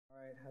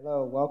right,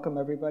 hello, welcome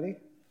everybody.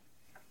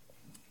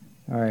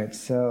 All right,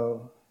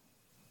 so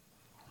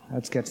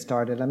let's get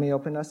started. Let me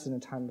open us in a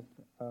time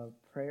of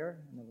prayer,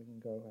 and then we can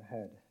go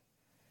ahead.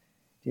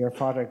 Dear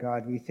Father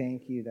God, we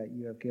thank you that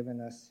you have given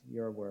us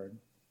your word,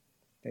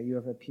 that you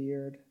have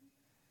appeared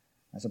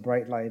as a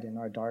bright light in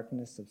our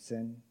darkness of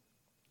sin,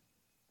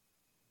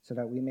 so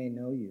that we may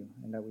know you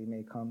and that we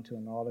may come to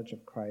a knowledge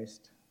of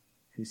Christ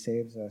who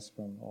saves us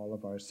from all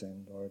of our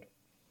sin, Lord.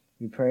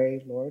 We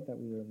pray, Lord, that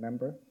we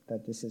remember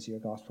that this is your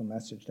gospel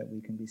message, that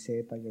we can be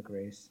saved by your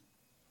grace.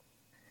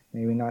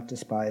 May we not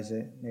despise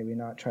it. May we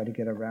not try to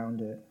get around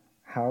it,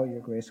 how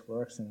your grace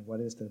works and what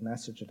is the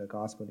message of the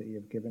gospel that you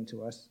have given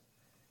to us.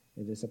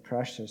 It is a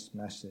precious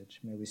message.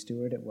 May we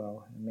steward it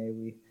well, and may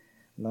we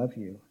love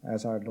you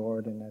as our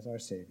Lord and as our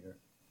Savior.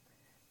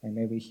 And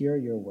may we hear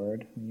your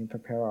word, and you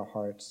prepare our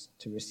hearts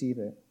to receive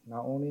it,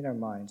 not only in our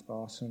minds, but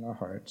also in our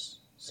hearts,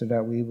 so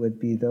that we would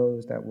be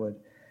those that would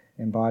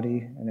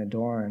embody and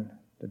adorn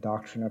the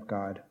doctrine of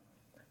God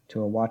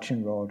to a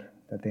watching world,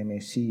 that they may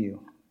see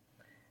you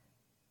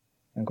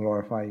and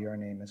glorify your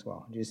name as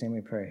well. In Jesus' name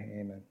we pray,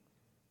 amen.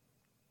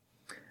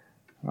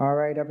 All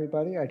right,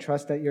 everybody, I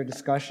trust that your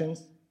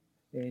discussions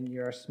in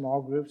your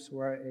small groups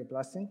were a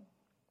blessing.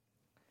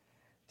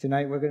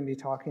 Tonight we're going to be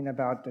talking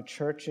about the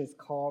church's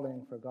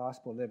calling for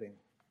gospel living.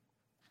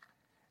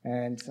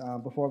 And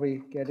before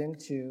we get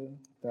into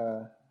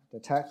the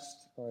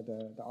text or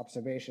the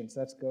observations,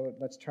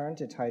 let's turn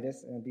to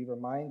Titus and be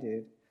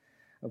reminded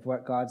of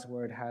what God's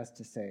word has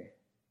to say.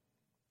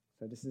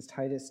 So this is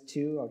Titus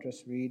 2. I'll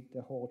just read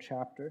the whole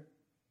chapter.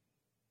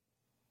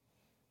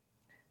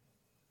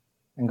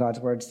 And God's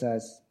word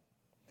says,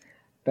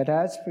 "But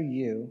as for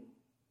you,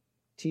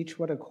 teach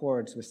what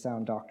accords with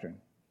sound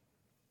doctrine.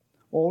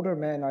 Older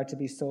men are to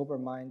be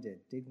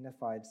sober-minded,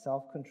 dignified,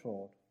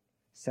 self-controlled,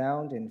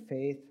 sound in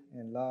faith,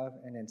 in love,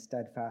 and in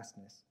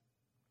steadfastness.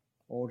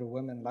 Older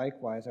women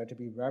likewise are to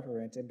be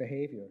reverent in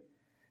behavior,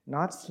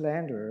 not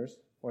slanderers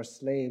or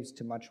slaves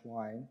to much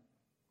wine.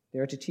 They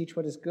are to teach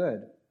what is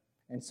good,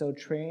 and so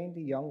train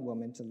the young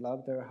women to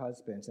love their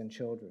husbands and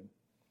children,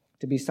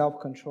 to be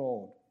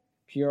self-controlled,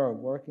 pure,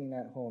 working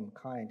at home,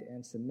 kind,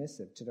 and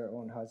submissive to their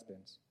own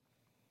husbands,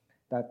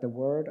 that the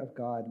word of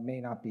God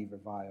may not be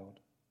reviled.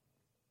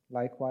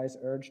 Likewise,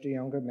 urge the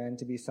younger men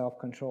to be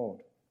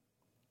self-controlled.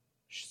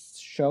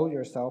 Show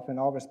yourself in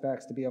all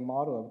respects to be a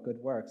model of good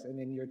works, and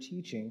in your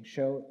teaching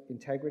show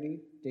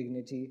integrity,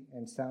 dignity,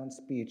 and sound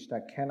speech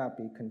that cannot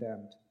be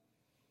condemned,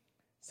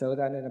 so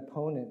that an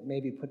opponent may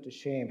be put to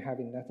shame,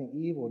 having nothing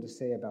evil to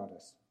say about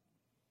us.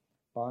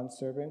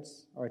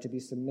 Bondservants are to be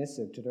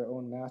submissive to their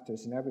own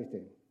masters in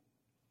everything.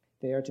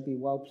 They are to be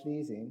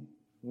well-pleasing,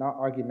 not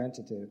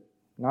argumentative,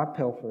 not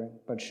pilfering,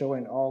 but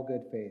showing all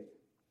good faith,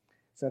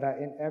 so that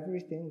in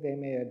everything they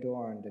may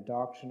adorn the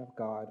doctrine of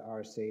God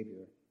our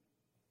Savior.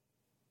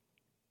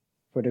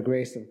 For the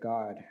grace of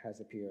God has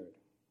appeared,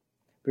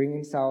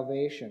 bringing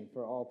salvation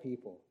for all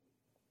people,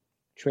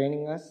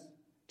 training us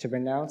to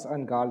renounce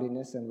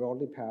ungodliness and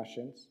worldly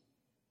passions,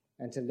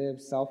 and to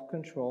live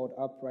self-controlled,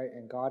 upright,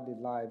 and godly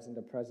lives in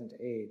the present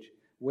age,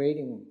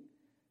 waiting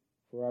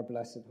for our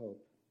blessed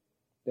hope,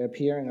 the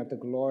appearing of the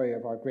glory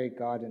of our great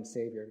God and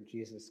Savior,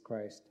 Jesus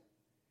Christ,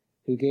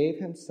 who gave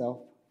himself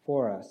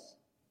for us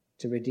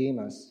to redeem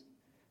us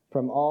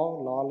from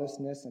all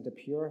lawlessness and to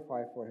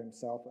purify for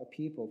himself a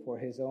people for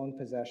his own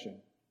possession,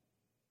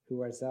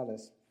 who are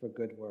zealous for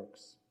good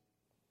works.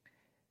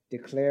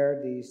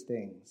 Declare these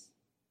things,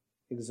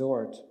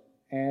 exhort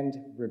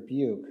and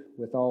rebuke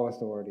with all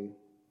authority.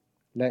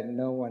 Let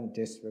no one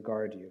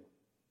disregard you."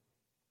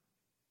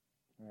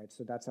 All right,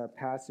 so that's our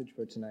passage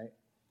for tonight.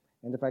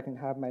 And if I can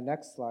have my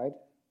next slide,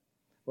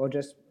 we'll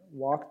just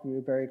walk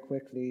through very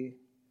quickly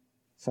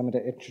some of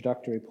the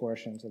introductory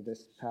portions of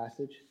this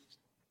passage.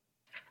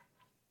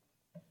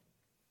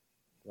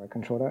 Do I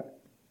control that?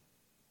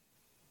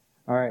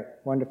 All right,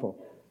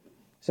 wonderful.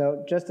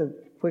 So just a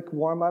quick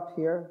warm-up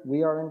here.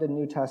 We are in the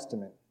New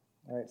Testament.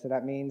 All right, so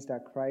that means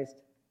that Christ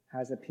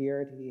has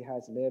appeared, he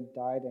has lived,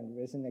 died, and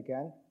risen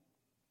again,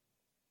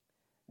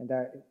 and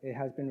that it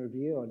has been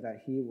revealed that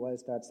he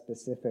was that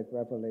specific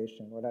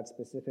revelation or that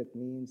specific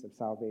means of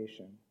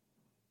salvation.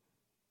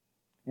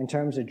 In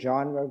terms of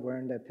genre, we're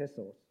in the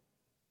epistles.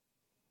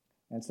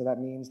 And so that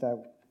means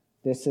that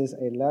this is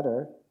a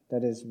letter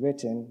that is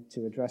written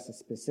to address a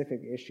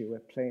specific issue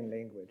with plain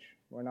language.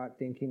 We're not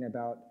thinking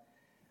about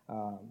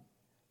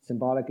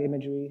symbolic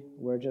imagery.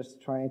 We're just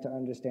trying to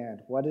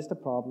understand what is the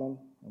problem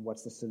and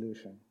what's the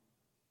solution.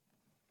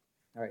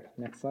 All right,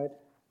 next slide.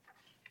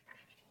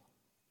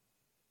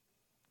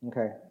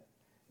 Okay,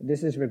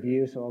 this is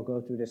review, so I'll go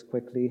through this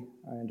quickly.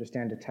 I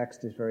understand the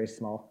text is very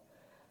small.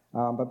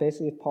 But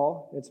basically,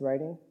 Paul is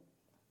writing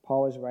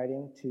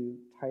to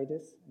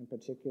Titus in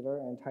particular,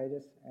 and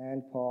Titus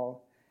and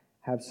Paul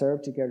have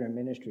served together in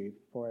ministry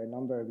for a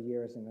number of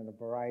years and in a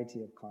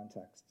variety of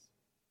contexts.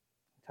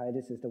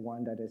 Titus is the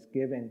one that is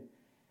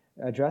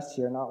addressed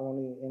here not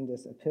only in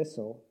this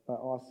epistle, but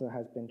also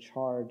has been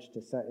charged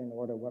to set in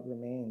order what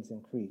remains in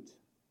Crete.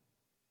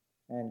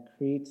 And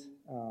Crete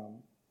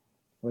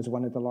was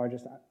one of the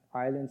largest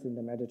islands in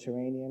the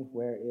Mediterranean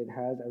where it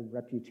has a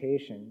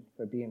reputation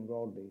for being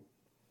worldly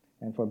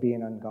and for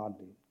being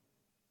ungodly.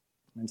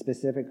 And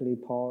specifically,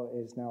 Paul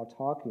is now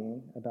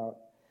talking about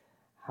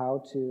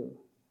how to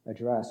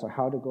address or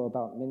how to go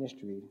about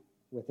ministry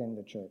within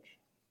the church.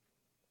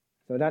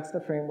 So that's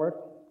the framework.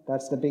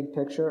 That's the big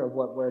picture of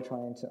what we're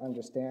trying to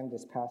understand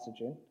this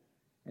passage in.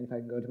 And if I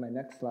can go to my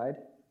next slide.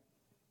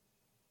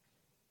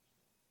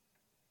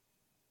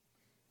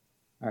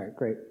 All right,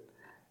 great.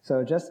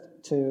 So just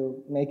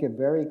to make it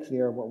very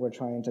clear what we're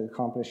trying to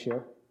accomplish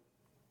here,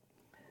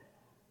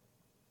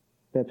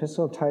 the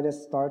Epistle of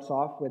Titus starts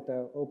off with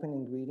the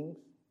opening greetings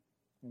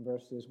in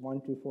verses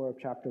 1 through 4 of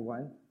chapter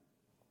 1.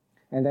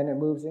 And then it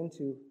moves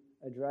into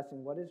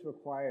addressing what is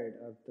required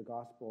of the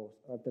gospel,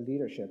 of the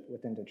leadership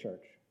within the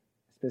church,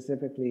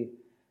 specifically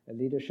a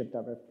leadership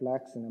that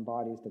reflects and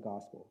embodies the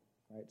gospel,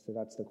 right? So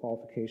that's the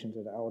qualifications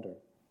of the elder.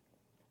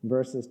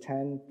 Verses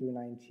 10 through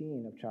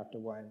 19 of chapter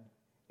 1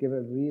 give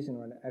a reason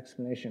or an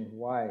explanation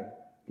why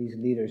these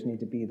leaders need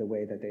to be the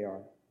way that they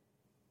are.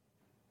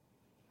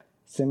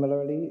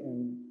 Similarly,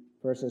 in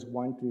verses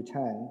 1 through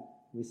 10,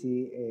 we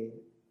see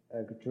a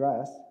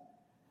address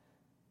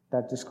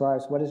that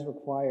describes what is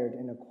required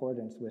in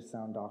accordance with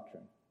sound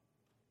doctrine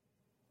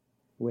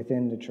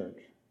within the church.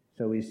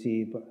 So we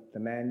see the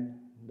men,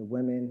 the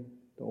women,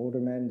 the older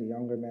men, the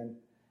younger men,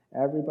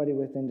 everybody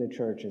within the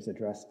church is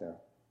addressed there.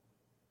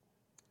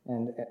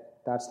 And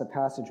that's the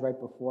passage right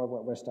before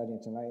what we're studying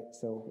tonight.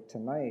 So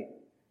tonight,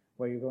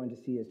 what you're going to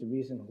see is the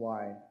reason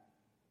why.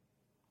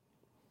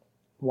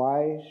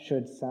 Why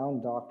should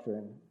sound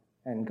doctrine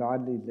and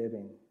godly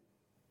living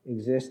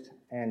exist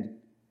and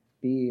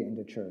be in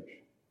the church?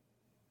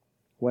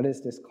 What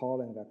is this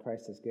calling that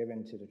Christ has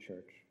given to the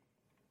church?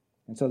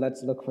 And so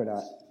let's look for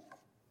that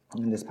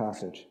in this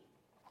passage.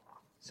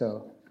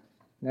 So,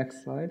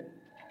 next slide.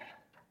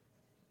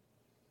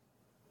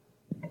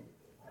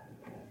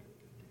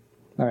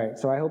 All right,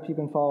 so I hope you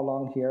can follow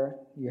along here.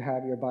 You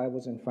have your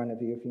Bibles in front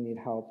of you if you need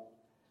help.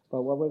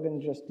 But what we're going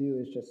to just do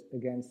is just,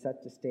 again,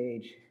 set the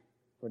stage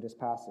for this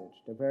passage.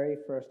 The very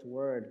first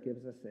word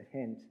gives us a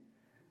hint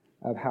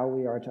of how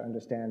we are to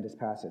understand this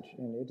passage,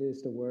 and it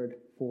is the word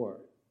for,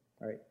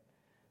 right?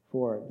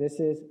 For. This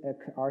is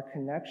our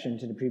connection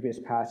to the previous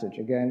passage.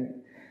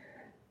 Again,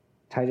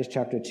 Titus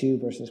chapter 2,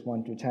 verses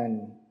 1 through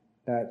 10,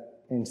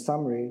 that in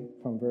summary,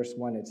 from verse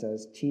 1, it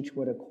says, teach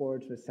what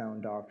accords with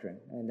sound doctrine.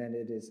 And then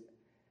it is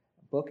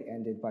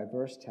bookended by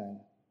verse 10,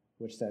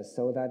 which says,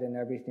 so that in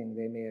everything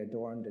they may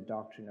adorn the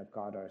doctrine of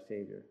God our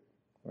Savior.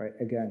 Right?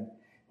 Again,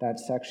 that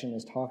section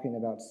is talking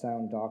about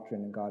sound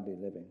doctrine and godly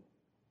living.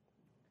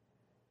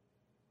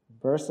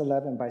 Verse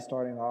 11, by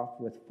starting off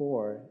with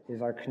for,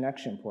 is our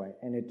connection point,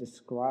 and it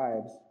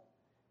describes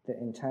the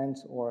intent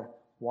or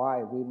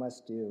why we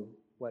must do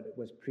what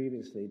was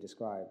previously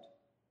described.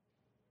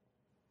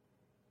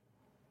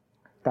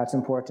 That's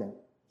important.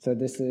 So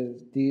this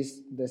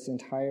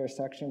entire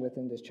section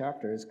within this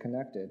chapter is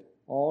connected.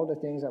 All the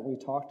things that we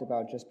talked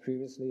about just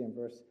previously in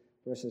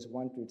verses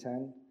 1 through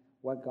 10,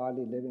 what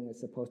godly living is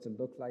supposed to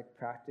look like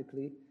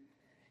practically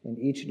in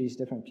each of these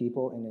different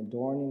people, in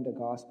adorning the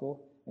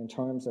gospel in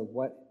terms of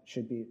what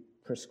should be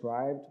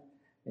prescribed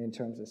in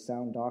terms of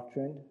sound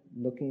doctrine,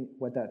 looking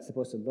what that's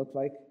supposed to look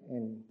like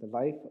in the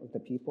life of the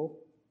people,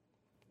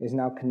 is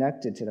now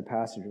connected to the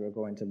passage we're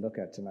going to look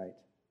at tonight.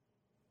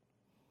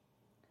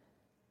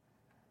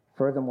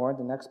 Furthermore,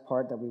 the next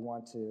part that we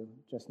want to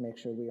just make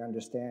sure we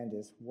understand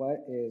is what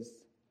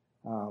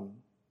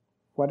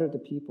are the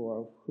people,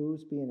 or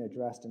who's being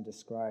addressed and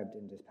described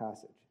in this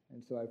passage.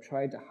 And so I've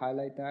tried to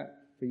highlight that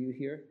for you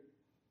here.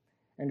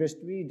 And there's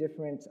three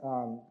different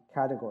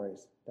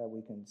categories that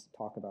we can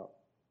talk about.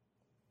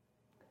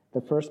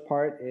 The first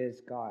part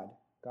is God.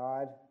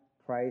 God,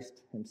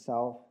 Christ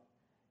himself,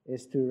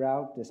 is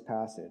throughout this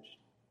passage.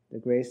 The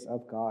grace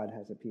of God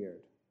has appeared,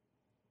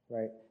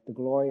 right? The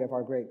glory of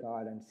our great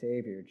God and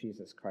Savior,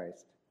 Jesus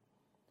Christ,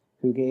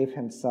 who gave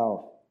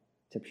himself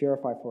to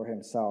purify for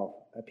himself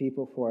a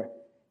people for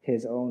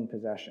his own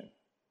possession.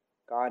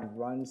 God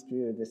runs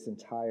through this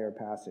entire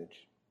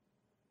passage.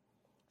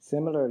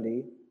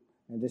 Similarly,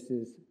 and this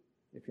is,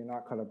 if you're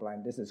not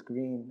colorblind, this is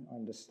green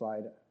on the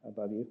slide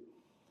above you.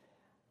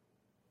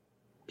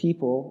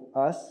 People,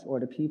 us, or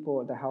the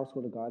people of the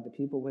household of God, the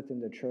people within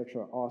the church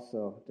are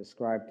also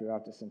described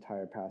throughout this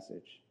entire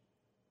passage.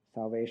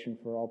 Salvation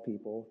for all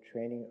people,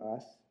 training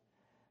us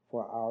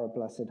for our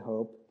blessed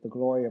hope, the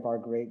glory of our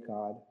great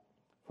God,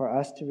 for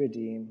us to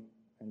redeem,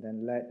 and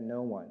then let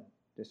no one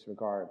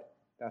disregard.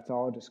 That's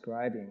all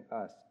describing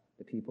us,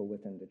 the people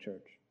within the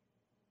church.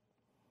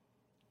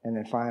 And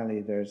then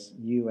finally, there's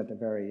you at the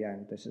very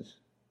end. This is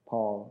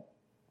Paul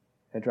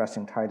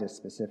addressing Titus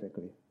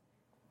specifically.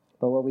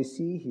 But what we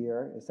see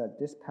here is that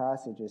this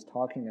passage is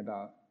talking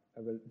about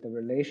the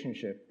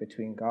relationship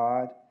between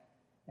God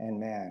and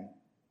man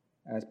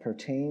as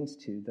pertains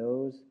to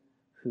those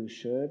who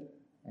should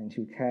and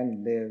who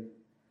can live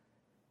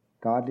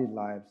godly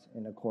lives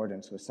in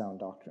accordance with sound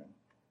doctrine.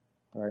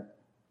 Right?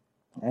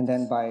 And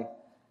then by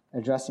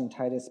addressing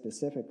Titus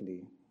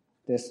specifically,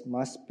 This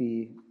must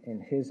be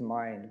in his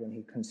mind when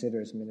he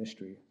considers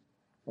ministry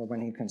or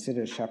when he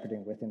considers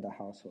shepherding within the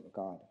household of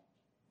God.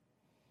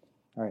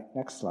 All right,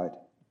 next slide.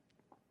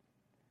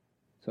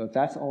 So if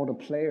that's all the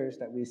players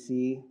that we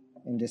see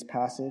in this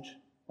passage,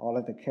 all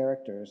of the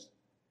characters,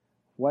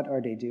 what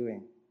are they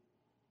doing?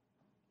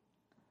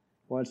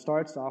 Well, it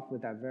starts off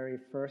with that very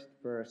first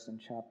verse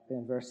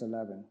in verse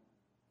 11.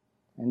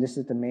 And this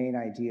is the main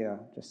idea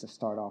just to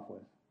start off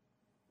with.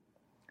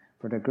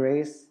 For the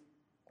grace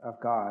of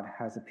God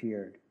has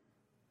appeared,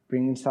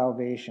 bringing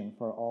salvation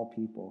for all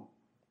people,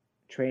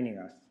 training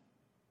us.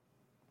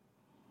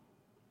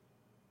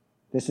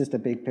 This is the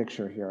big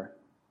picture here.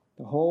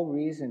 The whole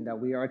reason that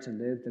we are to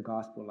live the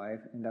gospel life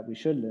and that we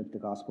should live the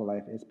gospel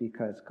life is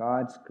because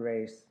God's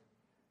grace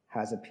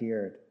has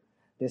appeared.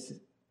 This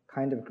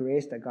kind of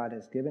grace that God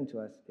has given to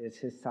us is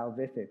his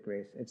salvific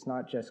grace. It's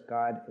not just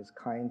God is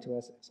kind to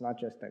us. It's not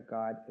just that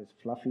God is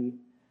fluffy.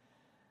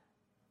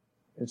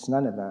 It's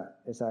none of that.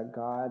 It's that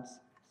God's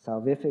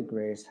salvific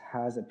grace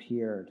has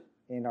appeared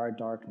in our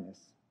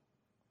darkness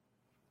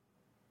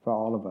for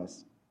all of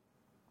us.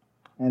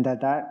 And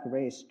that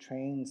grace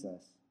trains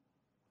us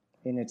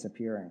in its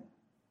appearing.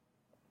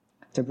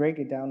 To break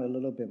it down a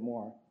little bit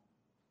more,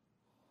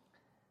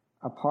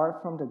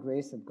 apart from the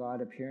grace of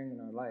God appearing in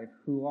our life,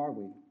 who are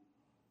we?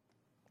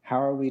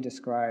 How are we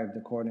described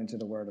according to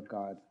the Word of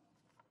God?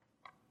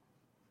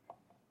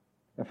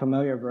 A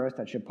familiar verse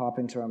that should pop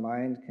into our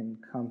mind can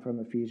come from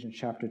Ephesians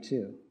chapter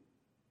 2,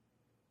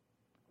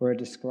 where it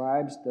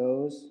describes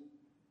those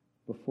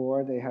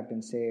before they have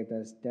been saved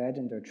as dead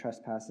in their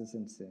trespasses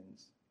and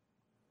sins,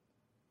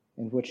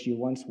 in which you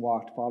once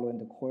walked, following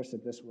the course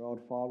of this world,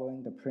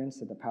 following the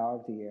prince of the power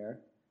of the air,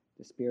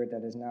 the spirit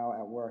that is now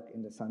at work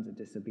in the sons of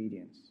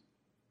disobedience,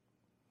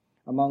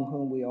 among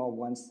whom we all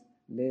once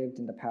lived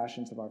in the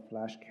passions of our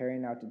flesh,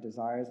 carrying out the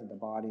desires of the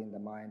body and the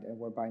mind, and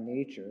were by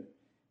nature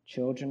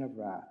children of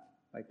wrath,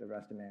 like the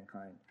rest of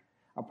mankind.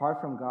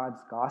 Apart from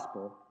God's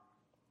gospel,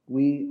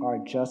 we are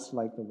just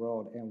like the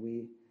world, and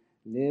we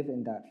live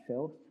in that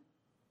filth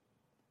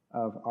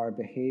of our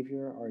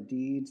behavior, our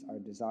deeds, our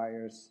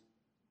desires.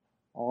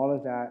 All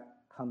of that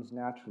comes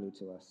naturally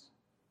to us.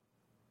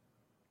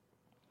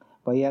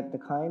 But yet the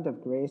kind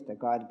of grace that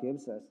God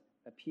gives us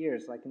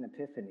appears like an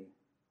epiphany.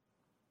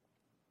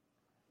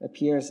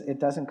 It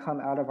doesn't come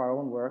out of our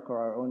own work or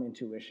our own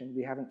intuition.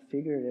 We haven't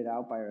figured it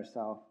out by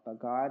ourselves, but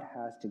God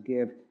has to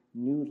give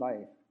new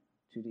life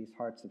to these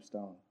hearts of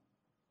stone,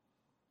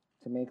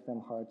 to make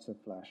them hearts of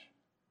flesh.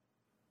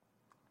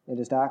 It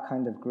is that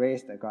kind of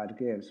grace that God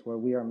gives, where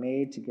we are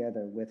made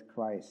together with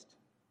Christ.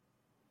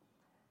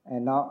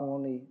 And not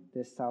only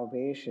this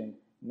salvation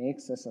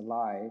makes us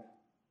alive,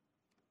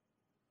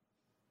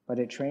 but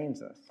it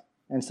trains us.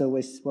 And so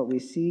what we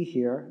see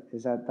here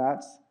is that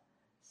that's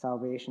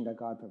salvation that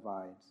God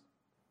provides.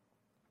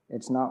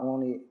 It's not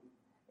only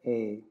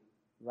a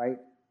right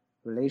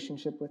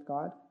relationship with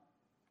God,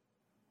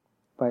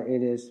 but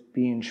it is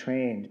being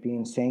trained,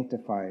 being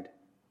sanctified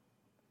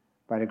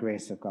by the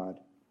grace of God.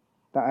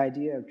 The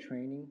idea of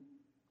training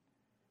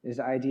is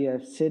the idea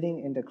of sitting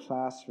in the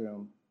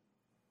classroom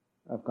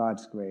of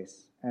God's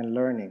grace and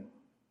learning,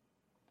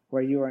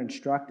 where you are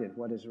instructed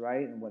what is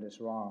right and what is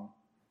wrong.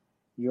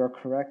 You are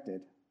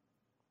corrected.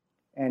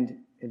 And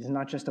it is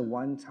not just a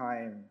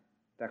one-time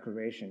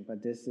declaration,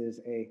 but this is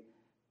a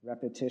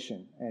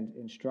repetition and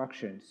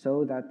instruction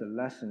so that the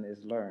lesson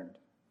is learned.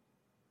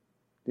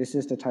 This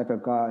is the type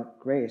of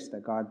grace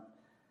that God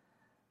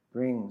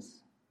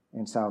brings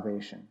in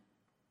salvation.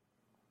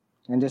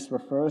 And this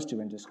refers to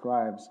and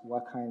describes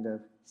what kind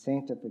of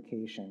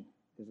sanctification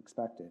is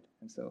expected.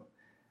 And so,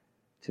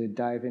 to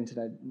dive into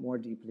that more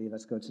deeply,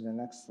 let's go to the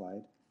next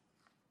slide.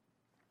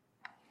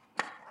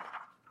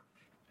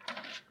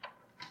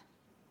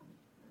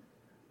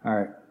 All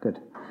right, good.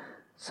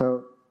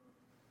 So,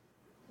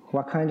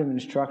 what kind of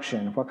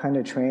instruction, what kind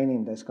of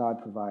training does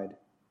God provide?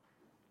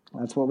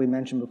 That's what we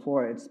mentioned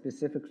before. It's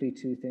specifically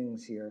two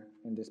things here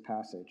in this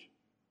passage.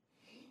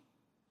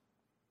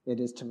 It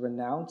is to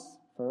renounce,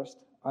 first,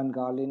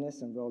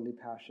 ungodliness and worldly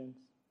passions,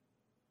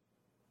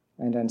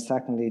 and then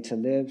secondly, to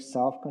live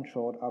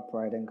self-controlled,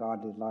 upright, and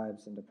godly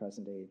lives in the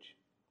present age,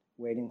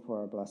 waiting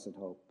for our blessed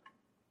hope.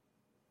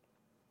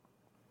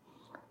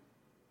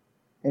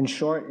 In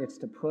short, it's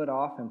to put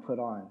off and put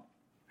on.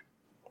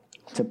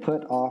 To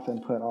put off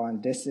and put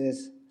on. This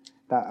is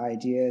that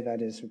idea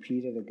that is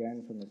repeated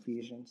again from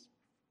Ephesians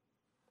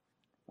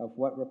of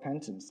what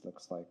repentance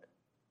looks like.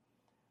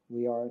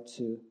 We are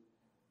to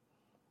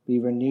be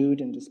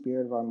renewed in the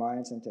spirit of our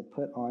minds and to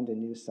put on the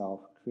new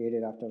self,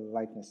 created after the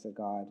likeness of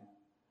God.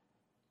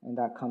 And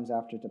that comes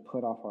after to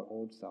put off our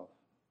old self,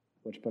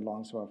 which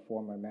belongs to our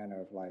former manner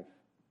of life.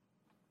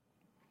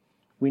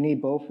 We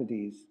need both of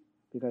these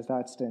because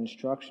that's the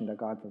instruction that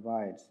God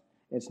provides.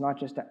 It's not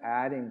just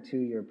adding to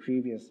your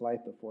previous life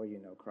before you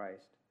know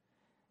Christ.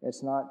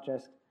 It's not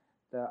just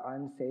the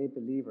unsaved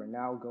believer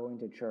now going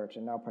to church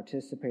and now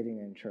participating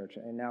in church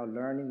and now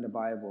learning the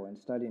Bible and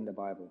studying the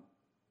Bible.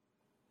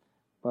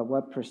 But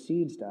what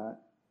precedes that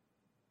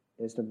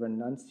is the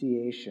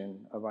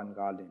renunciation of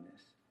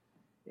ungodliness.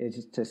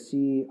 is to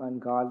see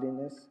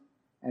ungodliness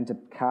and to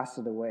cast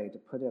it away, to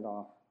put it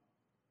off,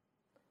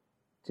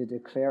 to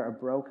declare a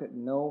broken,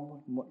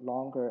 no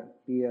longer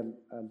be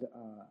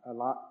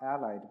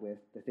allied with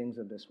the things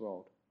of this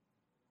world.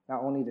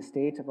 Not only the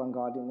state of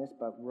ungodliness,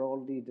 but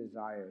worldly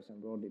desires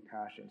and worldly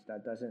passions.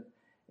 That doesn't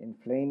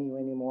inflame you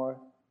anymore,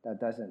 that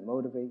doesn't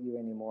motivate you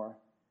anymore,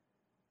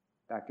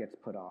 that gets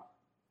put off.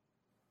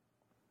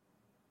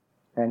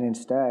 And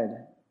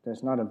instead,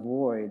 there's not a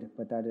void,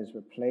 but that is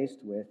replaced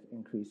with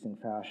increasing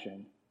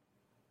fashion,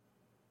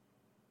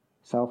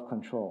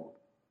 self-control.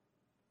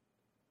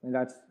 And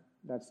that's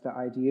the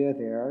idea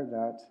there,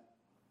 that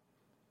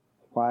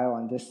while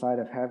on this side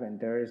of heaven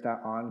there is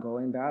that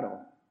ongoing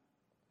battle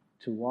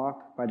to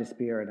walk by the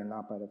Spirit and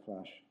not by the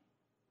flesh,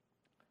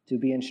 to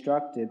be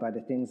instructed by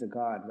the things of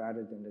God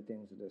rather than the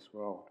things of this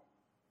world.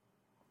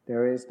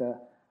 There is the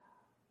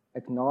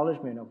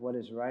acknowledgement of what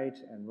is right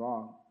and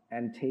wrong,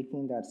 and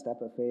taking that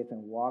step of faith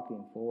and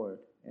walking forward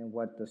in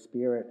what the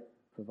Spirit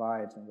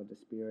provides and what the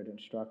Spirit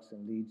instructs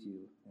and leads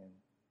you in.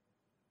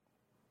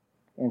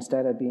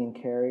 Instead of being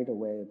carried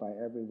away by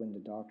every wind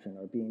of doctrine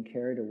or being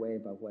carried away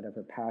by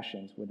whatever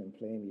passions would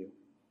inflame you,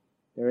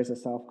 there is a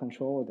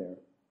self-control there.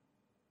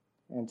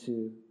 And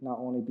to not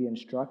only be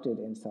instructed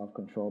in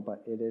self-control,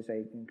 but it is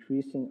an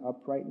increasing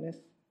uprightness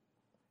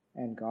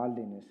and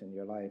godliness in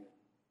your life.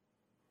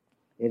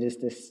 It is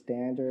this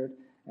standard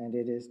and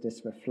it is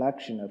this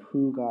reflection of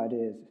who God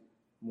is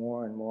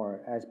more and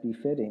more as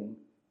befitting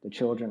the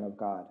children of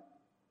God.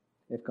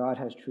 If God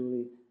has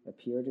truly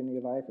appeared in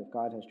your life, if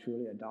God has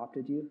truly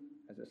adopted you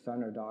as a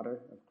son or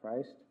daughter of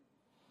Christ,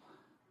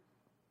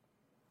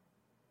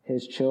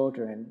 his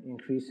children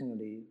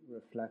increasingly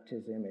reflect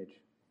his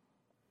image.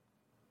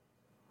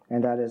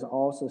 And that is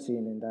also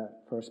seen in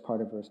that first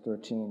part of verse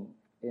 13,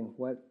 in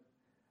what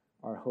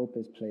our hope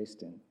is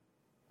placed in.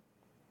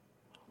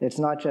 It's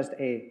not just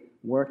a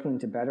working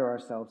to better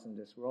ourselves in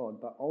this world,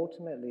 but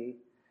ultimately,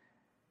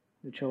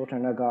 the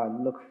children of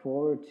God look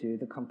forward to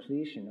the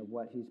completion of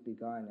what he's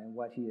begun and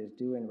what he is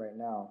doing right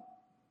now.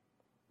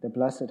 The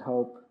blessed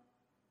hope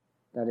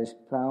that is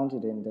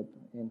founded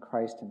in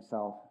Christ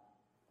himself,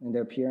 in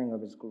the appearing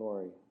of his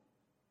glory.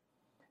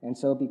 And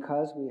so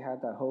because we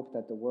have that hope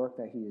that the work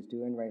that he is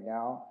doing right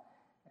now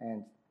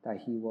and that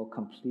he will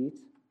complete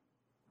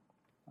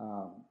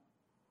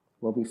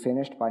will be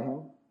finished by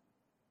him,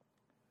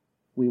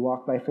 we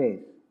walk by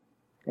faith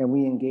and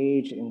we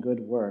engage in good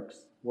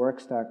works,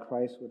 works that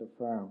Christ would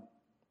affirm.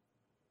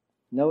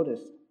 Notice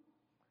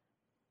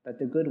that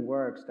the good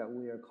works that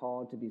we are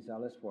called to be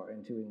zealous for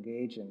and to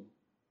engage in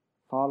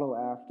follow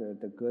after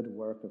the good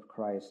work of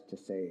Christ to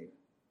save.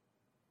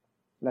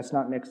 Let's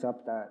not mix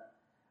up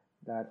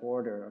that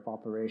order of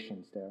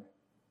operations there.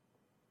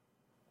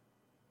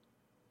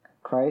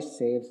 Christ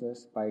saves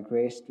us by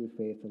grace through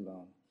faith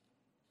alone.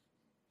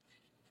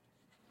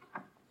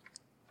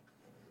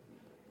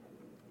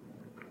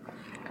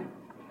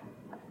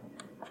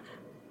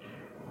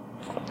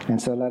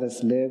 And so let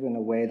us live in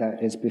a way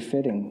that is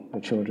befitting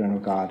the children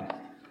of God.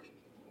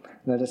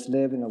 Let us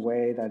live in a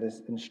way that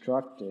is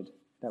instructed,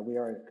 that we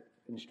are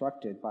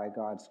instructed by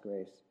God's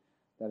grace.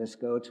 Let us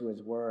go to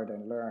his word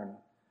and learn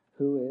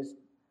who is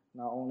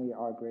not only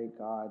our great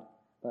God,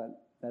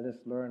 but let us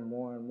learn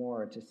more and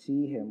more to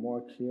see him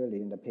more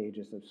clearly in the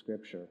pages of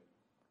Scripture.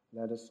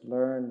 Let us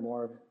learn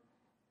more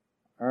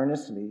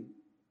earnestly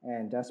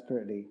and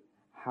desperately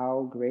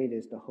how great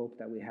is the hope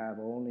that we have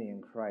only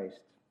in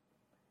Christ,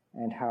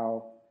 and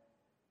how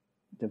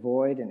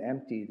devoid and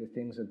empty the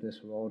things of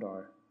this world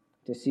are.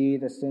 To see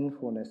the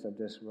sinfulness of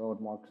this world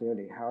more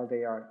clearly, how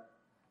they are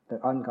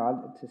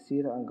to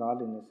see the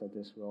ungodliness of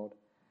this world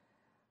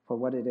for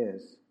what it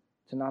is,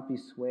 to not be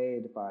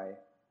swayed by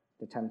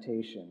the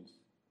temptations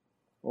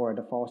or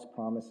the false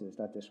promises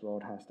that this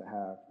world has to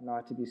have,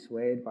 not to be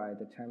swayed by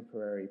the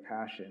temporary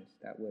passions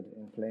that would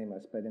inflame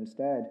us, but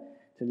instead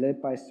to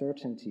live by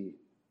certainty,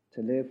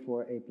 to live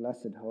for a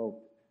blessed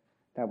hope,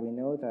 that we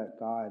know that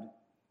God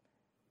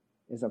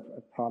is a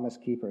promise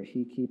keeper.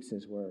 He keeps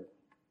his word.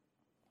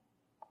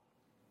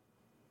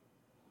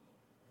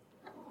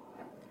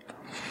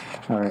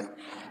 All right,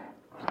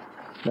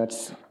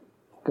 let's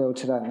go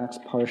to that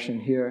next portion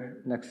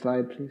here. Next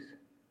slide, please.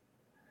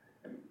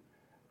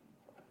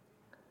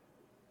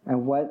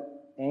 And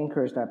what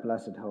anchors that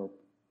blessed hope?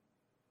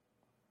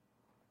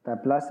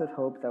 That blessed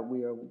hope that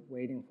we are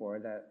waiting for,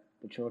 that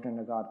the children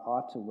of God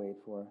ought to wait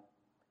for,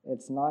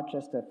 it's not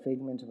just a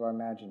figment of our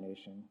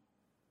imagination.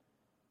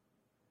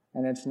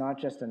 And it's not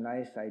just a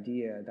nice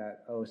idea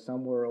that,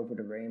 somewhere over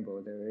the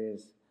rainbow there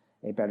is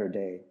a better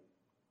day.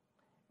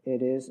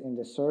 It is in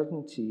the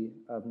certainty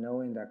of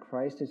knowing that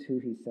Christ is who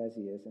he says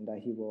he is and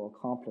that he will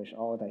accomplish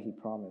all that he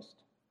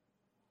promised.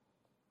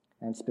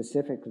 And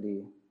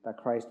specifically, that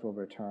Christ will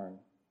return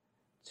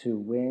to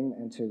win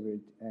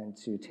and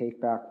to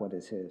take back what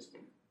is his.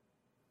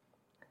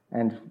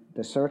 And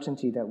the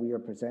certainty that we are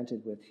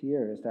presented with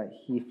here is that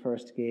he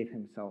first gave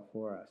himself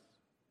for us.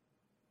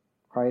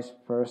 Christ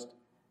first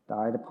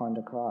died upon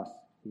the cross.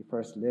 He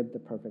first lived the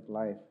perfect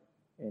life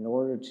in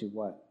order to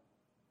what?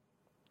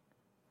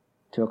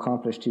 to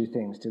accomplish two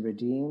things: to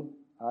redeem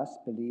us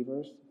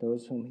believers,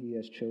 those whom he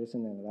has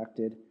chosen and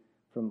elected,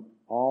 from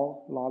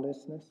all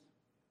lawlessness,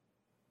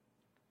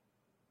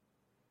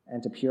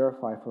 and to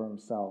purify for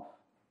himself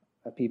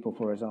a people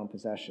for his own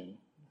possession,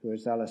 who are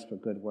zealous for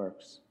good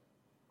works.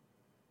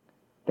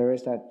 There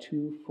is that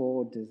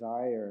twofold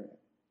desire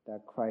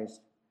that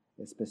Christ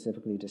is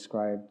specifically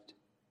described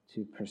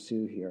to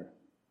pursue here.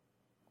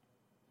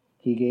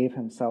 He gave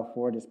himself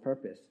for this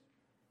purpose.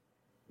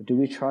 Do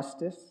we trust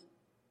this?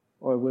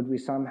 Or would we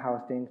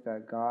somehow think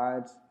that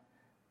God's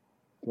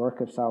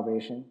work of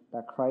salvation,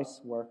 that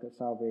Christ's work of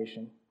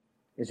salvation,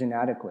 is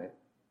inadequate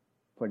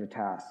for the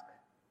task?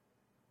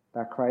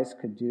 That Christ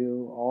could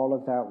do all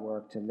of that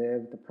work to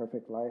live the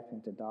perfect life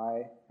and to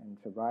die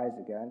and to rise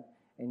again,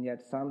 and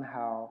yet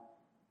somehow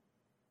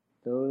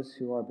those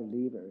who are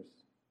believers,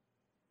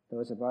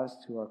 those of us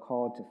who are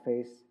called to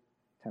face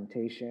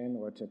temptation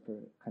or to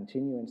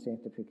continue in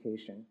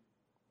sanctification,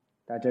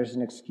 that there's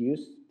an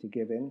excuse to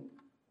give in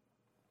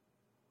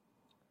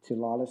to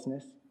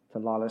lawlessness, to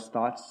lawless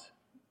thoughts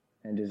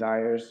and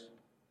desires,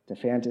 to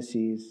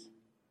fantasies,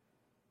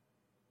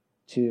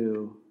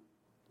 to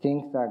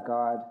think that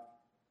God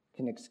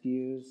can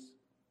excuse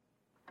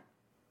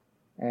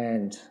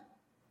and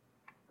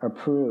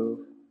approve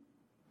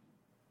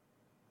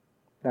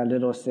that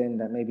little sin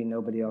that maybe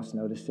nobody else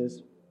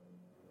notices.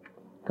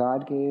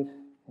 God gave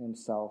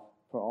himself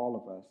for all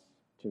of us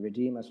to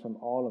redeem us from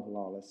all of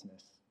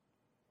lawlessness,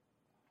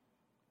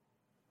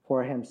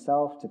 for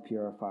himself to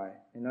purify.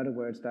 In other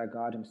words, that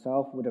God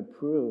himself would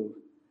approve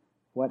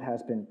what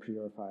has been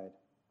purified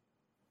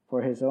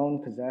for his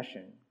own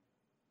possession.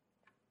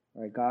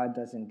 Right? God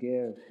doesn't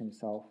give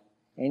himself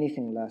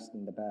anything less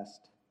than the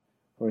best,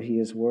 for he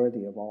is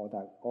worthy of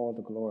all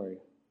the glory.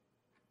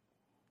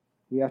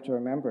 We have to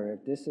remember,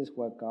 if this is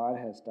what God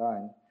has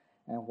done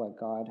and what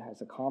God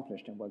has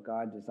accomplished and what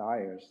God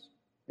desires,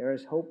 there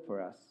is hope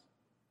for us.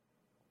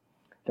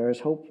 There is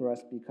hope for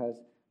us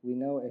because we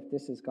know if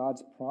this is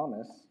God's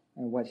promise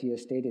and what he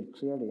has stated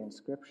clearly in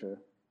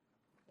Scripture,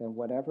 then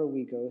whatever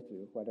we go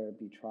through, whether it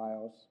be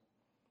trials,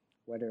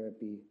 whether it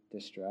be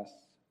distress,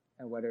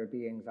 and whether it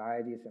be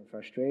anxieties and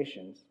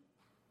frustrations,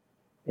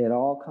 it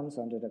all comes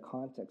under the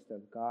context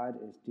of God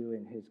is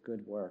doing his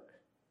good work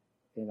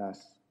in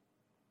us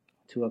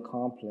to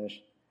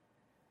accomplish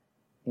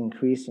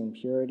increasing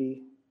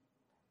purity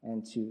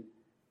and to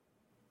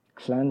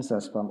cleanse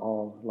us from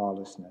all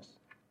lawlessness.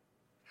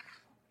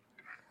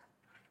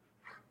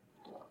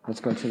 Let's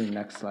go to the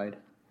next slide.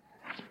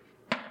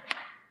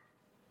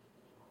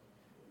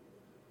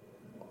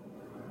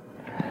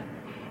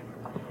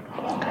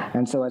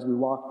 And so as we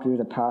walk through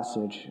the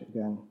passage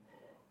again,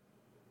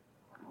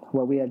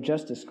 what we had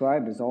just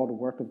described is all the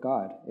work of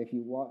God. If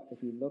you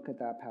look at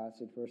that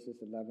passage, verses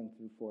 11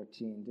 through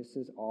 14, this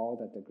is all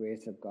that the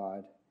grace of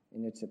God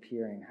in its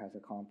appearing has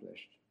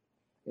accomplished.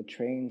 It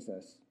trains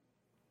us,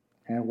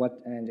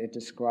 and it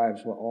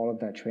describes what all of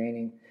that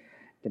training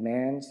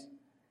demands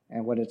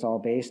and what it's all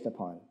based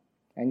upon.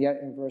 And yet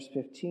in verse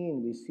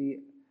 15, we see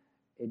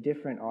a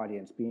different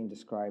audience being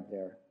described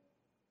there.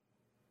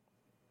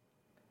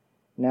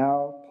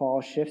 Now Paul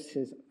shifts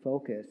his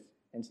focus,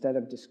 instead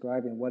of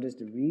describing what is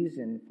the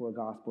reason for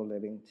gospel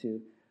living, to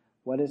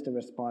what is the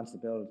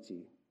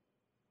responsibility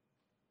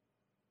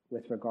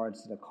with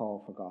regards to the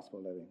call for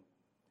gospel living.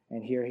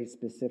 And here he's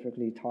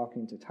specifically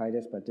talking to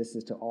Titus, but this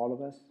is to all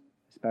of us,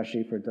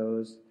 especially for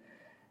those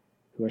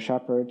who are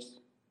shepherds.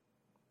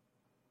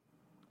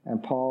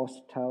 And Paul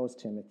tells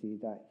Timothy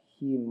that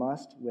he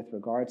must, with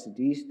regards to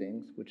these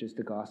things, which is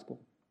the gospel,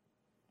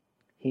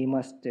 he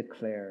must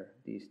declare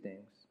these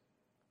things.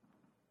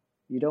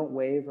 You don't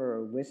waver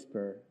or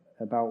whisper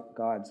about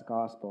God's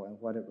gospel and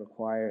what it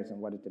requires and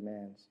what it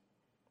demands.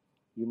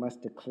 You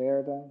must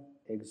declare them,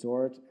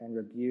 exhort, and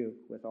rebuke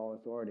with all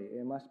authority.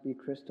 It must be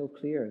crystal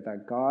clear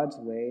that God's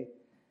way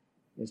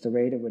is the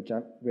way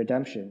of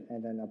redemption,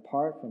 and then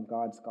apart from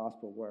God's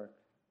gospel work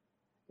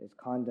is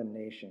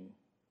condemnation.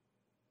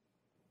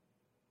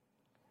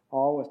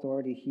 All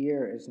authority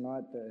here is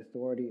not the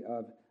authority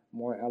of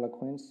more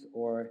eloquence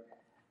or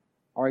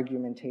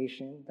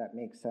argumentation that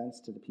makes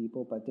sense to the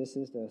people, but this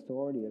is the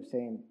authority of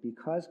saying,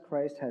 because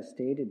Christ has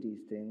stated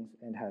these things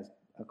and has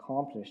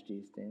accomplished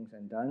these things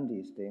and done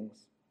these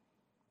things,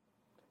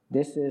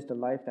 this is the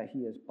life that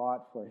he has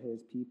bought for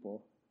his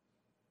people.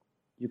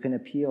 You can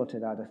appeal to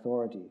that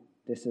authority.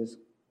 This is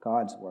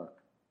God's work.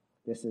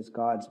 This is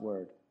God's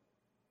word.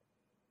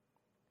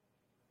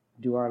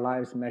 Do our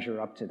lives measure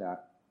up to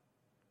that?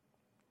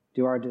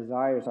 Do our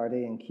desires, are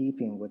they in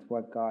keeping with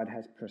what God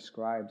has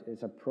prescribed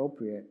is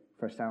appropriate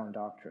for sound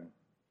doctrine?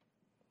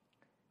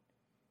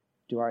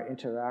 Do our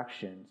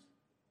interactions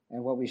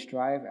and what we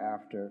strive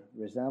after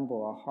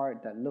resemble a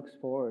heart that looks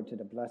forward to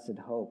the blessed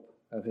hope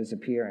of his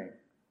appearing?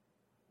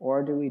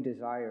 Or do we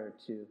desire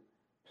to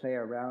play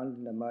around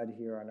in the mud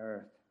here on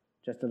earth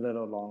just a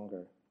little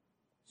longer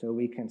so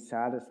we can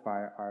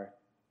satisfy our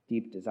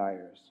deep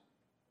desires?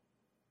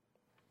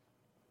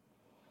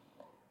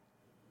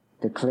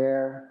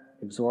 Declare,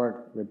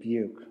 exhort,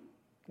 rebuke.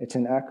 It's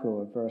an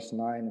echo of verse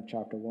 9 of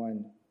chapter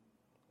 1,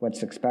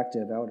 what's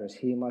expected of elders,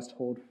 he must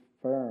hold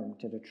firm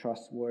to the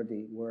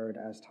trustworthy word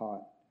as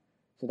taught,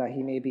 so that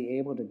he may be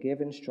able to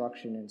give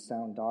instruction in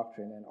sound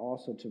doctrine and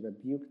also to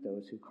rebuke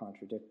those who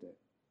contradict it.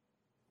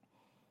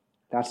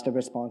 That's the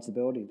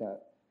responsibility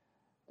that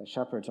the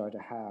shepherds are to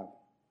have.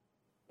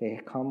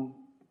 They come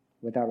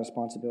with that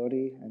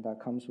responsibility, and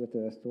that comes with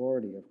the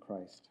authority of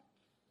Christ.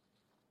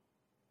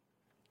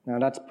 Now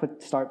let's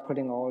start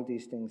putting all of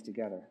these things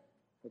together.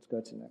 Let's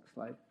go to the next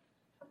slide.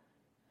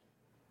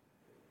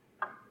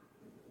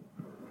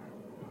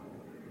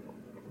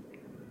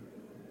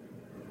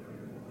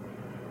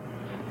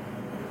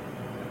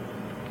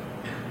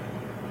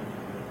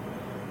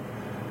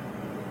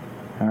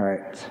 All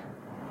right.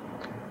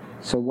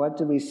 So what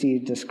do we see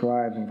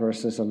described in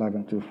verses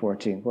 11 through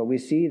 14? What we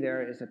see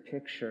there is a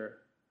picture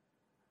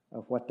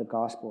of what the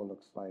gospel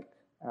looks like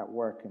at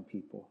work in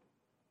people,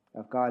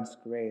 of God's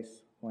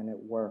grace when it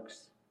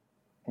works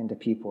in the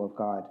people of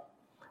God.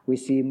 We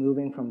see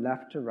moving from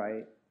left to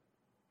right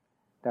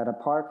that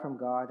apart from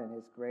God and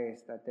his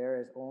grace, that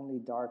there is only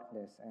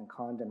darkness and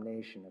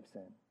condemnation of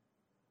sin.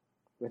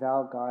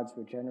 Without God's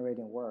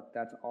regenerating work,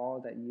 that's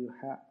all that you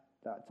have.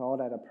 That's all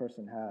that a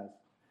person has.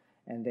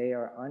 And they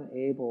are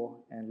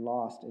unable and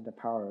lost in the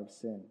power of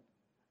sin,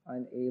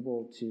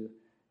 unable to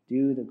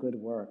do the good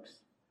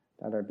works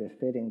that are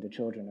befitting the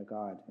children of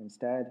God.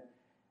 Instead,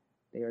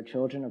 they are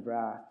children of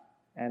wrath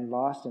and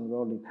lost in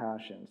worldly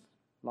passions,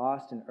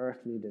 lost in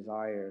earthly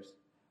desires,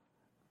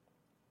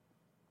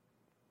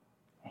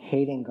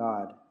 hating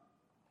God,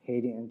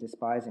 hating and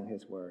despising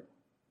his word.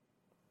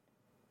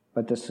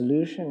 But the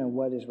solution and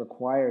what is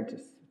required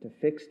to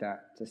fix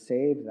that, to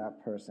save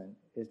that person,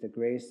 is the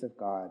grace of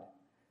God,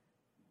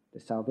 the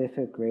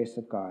salvific grace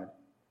of God,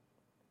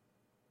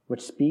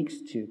 which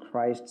speaks to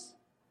Christ's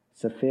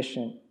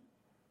sufficient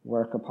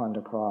work upon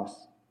the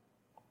cross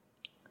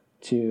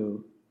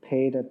to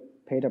pay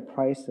the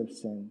price of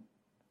sin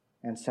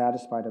and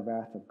satisfy the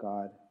wrath of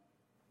God.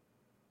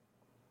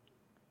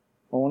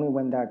 Only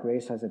when that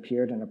grace has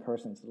appeared in a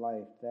person's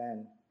life,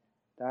 then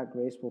that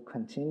grace will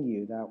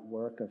continue that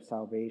work of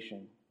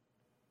salvation,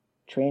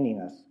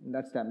 training us. And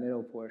that's that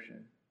middle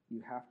portion.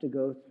 You have to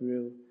go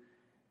through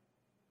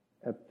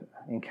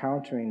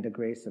encountering the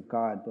grace of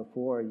God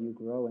before you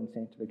grow in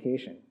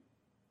sanctification.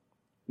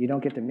 You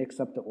don't get to mix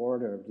up the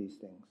order of these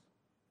things.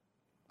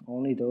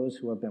 Only those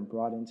who have been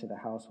brought into the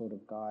household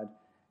of God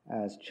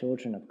as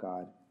children of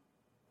God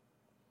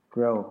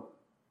grow.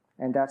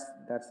 And that's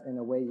in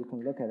a way you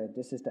can look at it.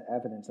 This is the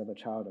evidence of a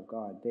child of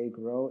God. They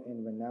grow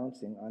in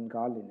renouncing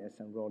ungodliness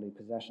and worldly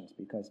possessions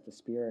because the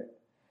Spirit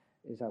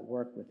is at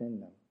work within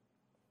them.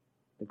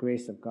 The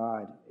grace of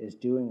God is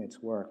doing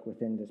its work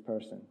within this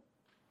person.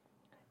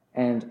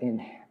 And in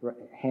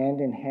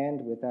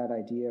hand with that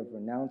idea of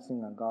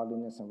renouncing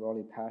ungodliness and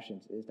worldly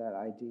passions is that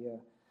idea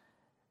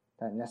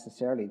that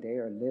necessarily they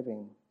are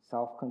living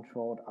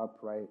self-controlled,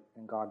 upright,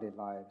 and godly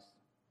lives,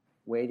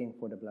 waiting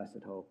for the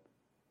blessed hope.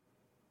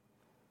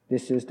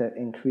 This is the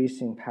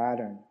increasing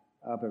pattern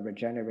of a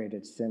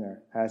regenerated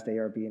sinner as they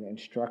are being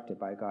instructed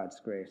by God's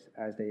grace,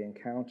 as they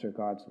encounter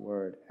God's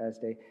word, as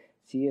they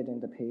see it in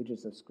the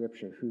pages of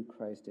Scripture who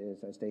Christ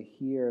is, as they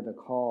hear the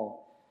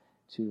call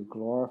to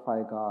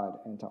glorify God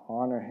and to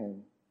honor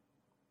him.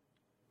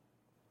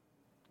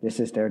 This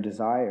is their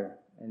desire,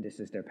 and this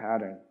is their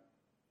pattern.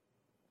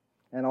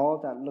 And all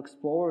that looks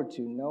forward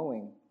to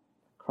knowing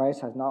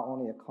Christ has not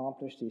only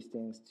accomplished these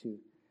things to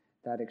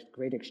that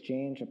great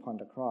exchange upon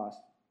the cross,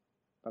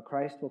 but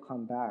Christ will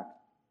come back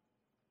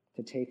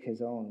to take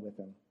his own with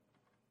him.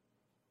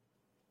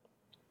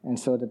 And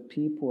so the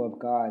people of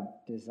God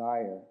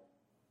desire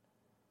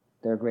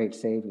their great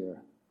Savior,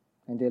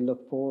 and they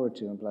look forward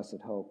to in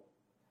blessed hope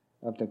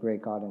of the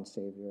great God and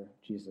Savior,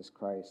 Jesus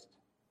Christ.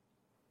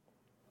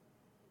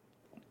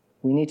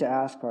 We need to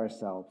ask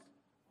ourselves,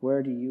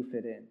 where do you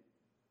fit in?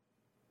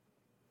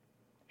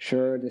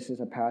 Sure, this is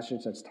a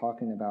passage that's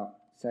talking about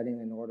setting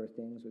in order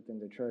things within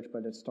the church,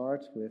 but it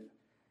starts with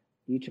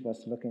each of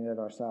us looking at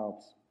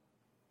ourselves.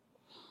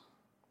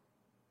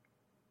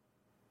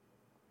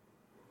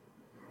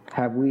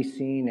 Have we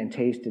seen and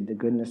tasted the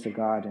goodness of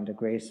God and the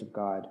grace of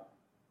God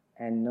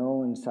and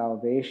known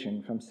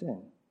salvation from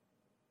sin?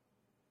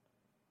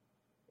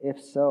 If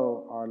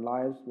so, our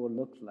lives will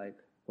look like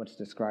what's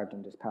described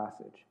in this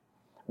passage,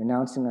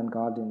 renouncing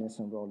ungodliness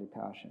and worldly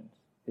passions.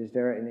 Is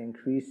there an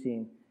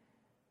increasing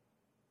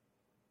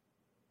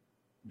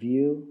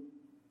view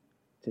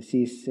to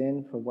see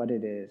sin for what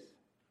it is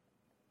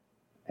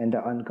and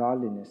the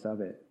ungodliness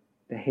of it,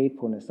 the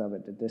hatefulness of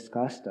it, the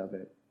disgust of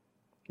it?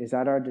 Is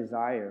that our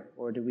desire,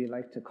 or do we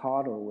like to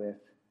coddle with,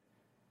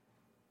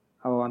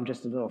 oh, I'm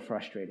just a little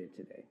frustrated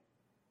today?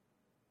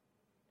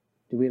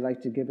 Do we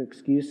like to give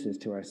excuses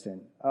to our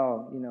sin?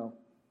 Oh,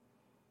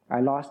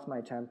 I lost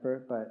my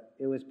temper, but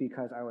it was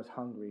because I was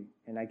hungry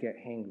and I get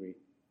hangry.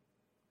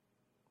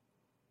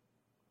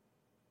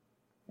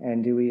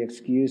 And do we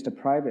excuse the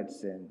private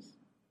sins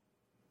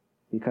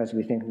because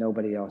we think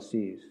nobody else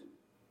sees?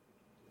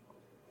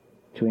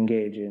 To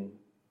engage in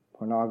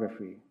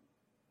pornography,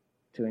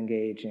 to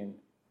engage in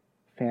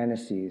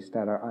fantasies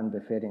that are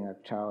unbefitting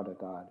a child of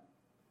God?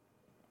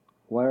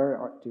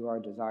 Do our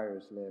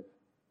desires live?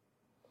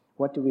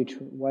 What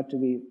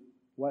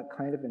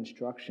kind of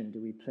instruction do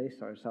we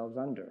place ourselves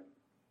under?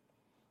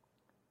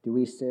 Do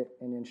we sit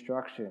in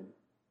instruction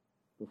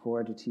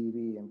before the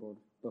TV and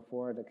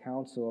before the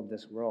counsel of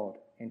this world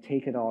and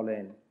take it all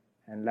in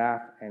and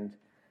laugh and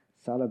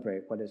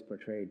celebrate what is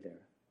portrayed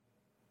there?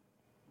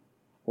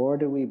 Or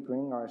do we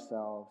bring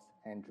ourselves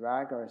and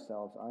drag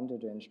ourselves under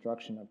the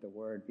instruction of the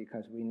Word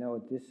because we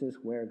know this is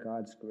where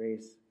God's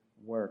grace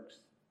works?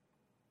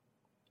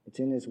 It's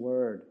in His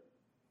Word.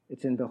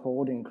 It's in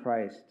beholding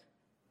Christ,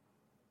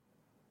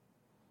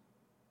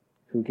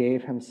 who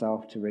gave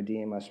Himself to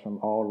redeem us from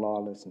all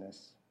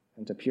lawlessness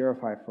and to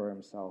purify for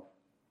Himself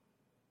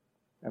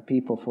a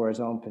people for His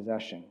own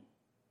possession.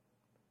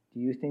 Do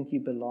you think you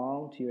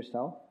belong to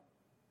yourself?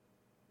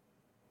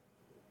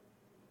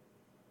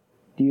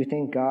 Do you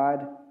think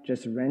God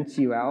just rents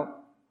you out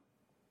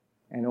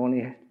and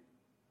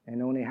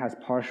only has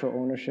partial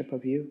ownership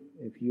of you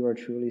if you are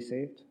truly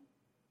saved?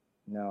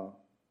 No,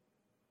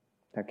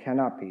 that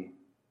cannot be.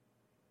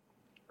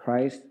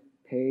 Christ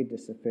paid the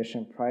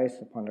sufficient price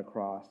upon the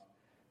cross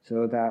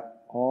so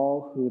that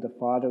all who the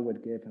Father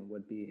would give Him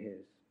would be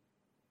His,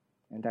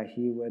 and that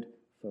He would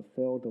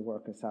fulfill the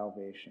work of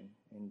salvation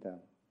in them.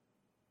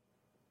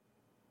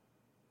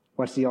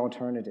 What's the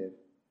alternative?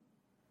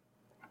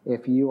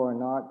 If you are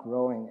not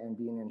growing and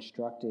being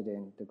instructed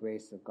in the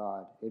grace of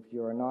God, if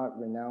you are not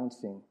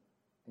renouncing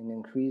in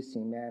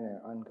increasing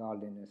manner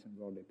ungodliness and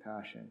worldly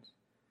passions,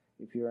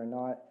 if you are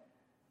not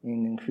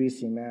in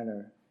increasing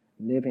manner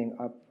living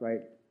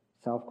upright,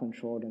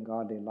 self-controlled, and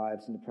godly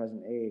lives in the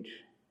present age,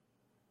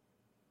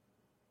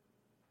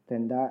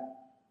 then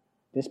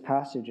this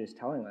passage is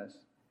telling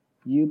us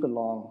you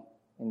belong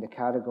in the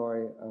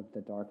category of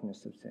the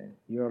darkness of sin.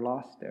 You're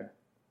lost there.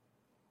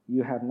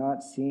 You have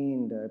not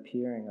seen the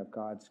appearing of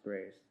God's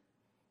grace.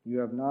 You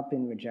have not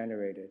been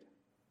regenerated.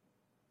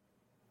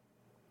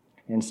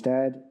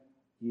 Instead,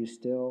 you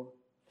still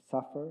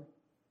suffer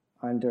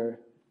under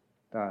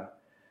the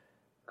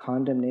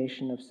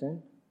condemnation of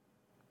sin.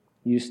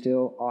 You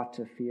still ought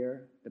to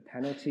fear the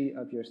penalty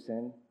of your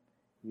sin.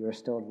 You are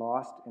still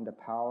lost in the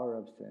power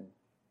of sin.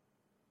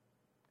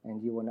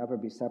 And you will never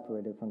be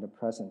separated from the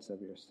presence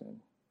of your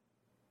sin.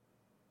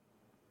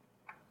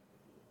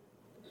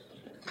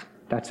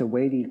 That's a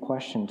weighty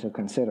question to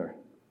consider.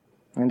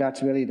 And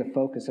that's really the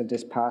focus of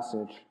this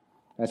passage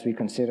as we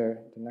consider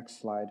the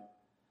next slide.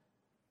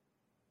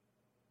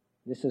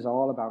 This is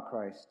all about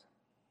Christ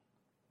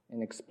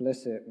in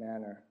explicit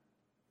manner.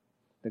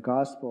 The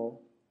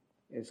gospel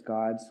is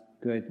God's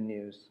good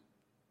news.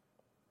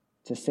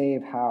 To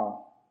save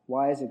how?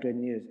 Why is it good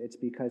news? It's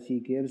because He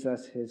gives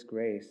us His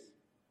grace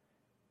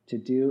to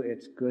do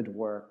its good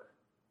work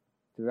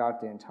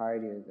throughout the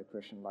entirety of the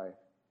Christian life.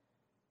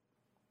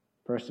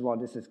 First of all,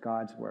 this is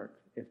God's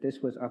work. If this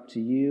was up to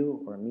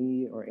you or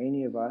me or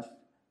any of us,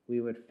 we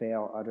would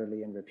fail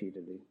utterly and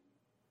repeatedly.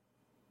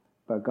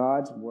 But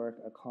God's work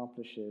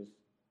accomplishes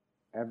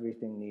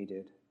everything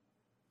needed.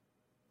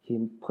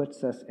 He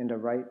puts us in the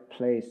right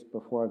place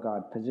before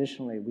God.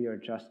 Positionally, we are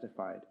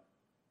justified.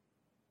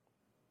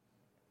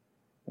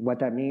 And what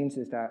that means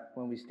is that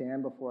when we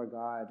stand before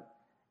God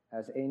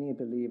as any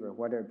believer,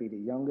 whether it be the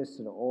youngest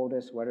to the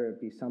oldest, whether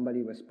it be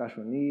somebody with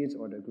special needs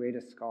or the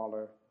greatest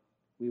scholar,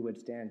 we would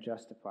stand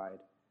justified.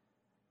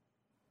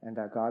 And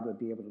that God would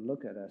be able to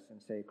look at us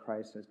and say,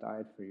 Christ has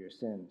died for your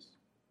sins.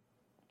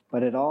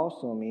 But it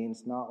also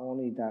means not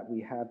only that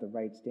we have the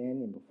right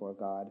standing before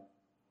God,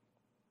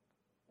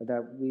 but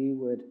that we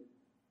would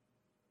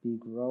be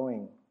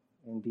growing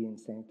in being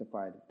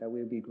sanctified, that we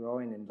would be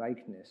growing in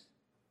likeness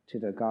to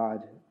the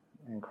God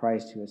and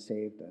Christ who has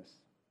saved us.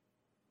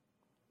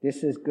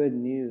 This is good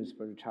news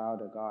for the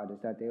child of God, is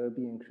that they would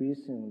be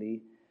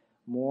increasingly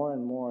more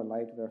and more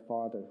like their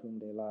Father whom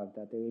they love,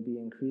 that they would be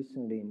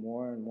increasingly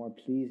more and more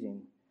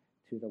pleasing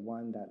to the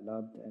one that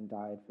loved and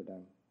died for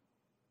them.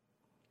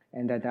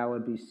 And that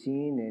would be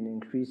seen in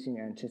increasing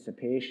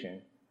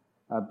anticipation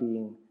of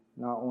being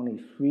not only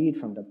freed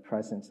from the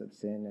presence of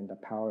sin and the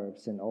power of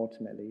sin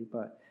ultimately,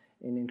 but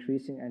in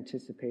increasing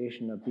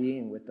anticipation of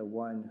being with the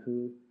one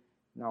who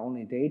not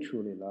only they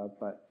truly love,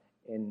 but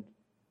in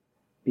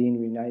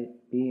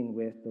being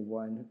with the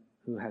one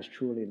who has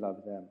truly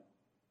loved them.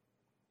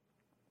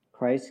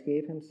 Christ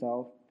gave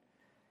Himself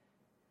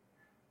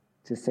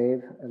to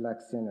save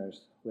elect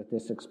sinners with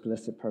this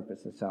explicit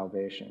purpose of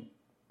salvation.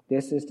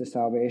 This is the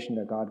salvation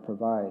that God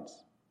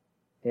provides.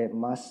 It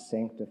must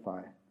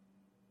sanctify.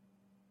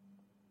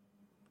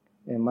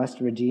 It must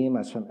redeem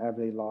us from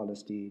every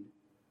lawless deed.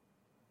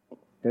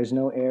 There's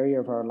no area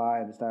of our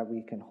lives that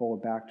we can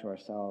hold back to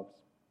ourselves.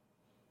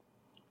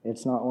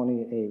 It's not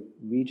only a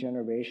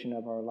regeneration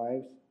of our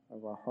lives,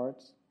 of our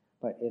hearts,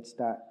 but it's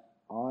that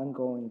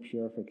ongoing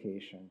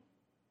purification,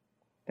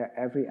 that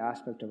every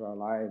aspect of our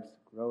lives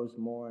grows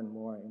more and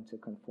more into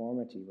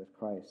conformity with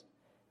Christ.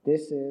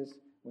 This is,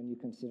 when you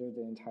consider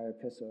the entire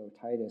epistle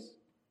of Titus,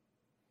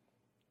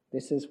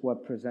 this is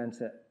what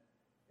presents an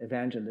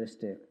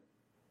evangelistic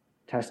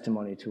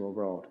testimony to a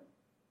world.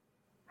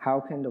 How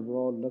can the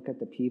world look at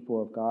the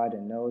people of God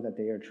and know that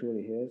they are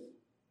truly his?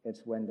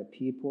 It's when the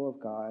people of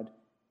God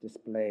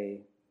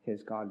display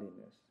his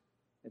godliness.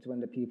 It's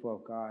when the people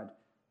of God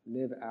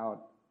live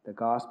out the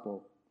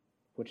gospel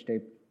which they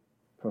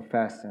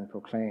profess and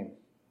proclaim,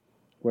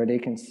 where they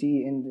can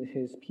see in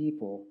his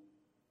people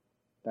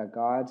that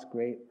God's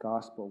great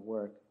gospel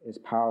work is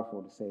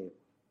powerful to save.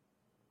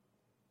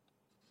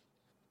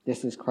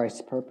 This is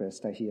Christ's purpose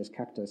that he has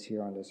kept us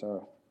here on this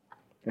earth.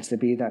 It's to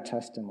be that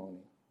testimony.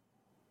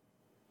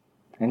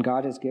 And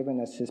God has given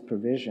us his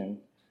provision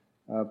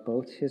of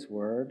both his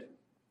word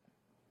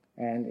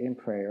and in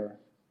prayer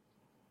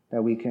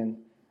that we can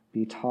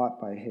be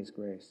taught by his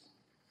grace.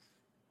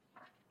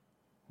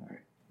 All right.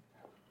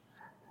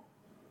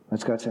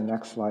 Let's go to the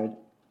next slide.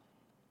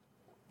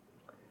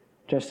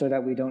 Just so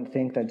that we don't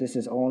think that this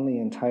is only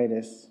in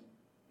Titus,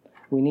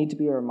 we need to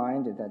be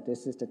reminded that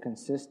this is the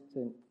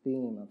consistent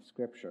theme of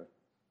Scripture.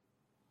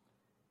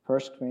 1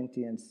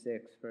 Corinthians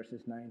 6,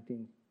 verses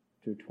 19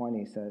 through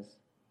 20 says,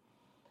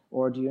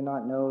 "Or do you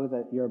not know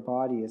that your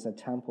body is a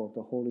temple of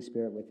the Holy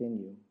Spirit within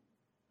you,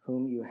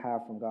 whom you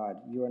have from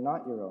God? You are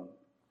not your own,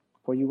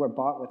 for you were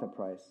bought with a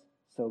price,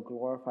 so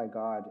glorify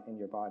God in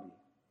your body."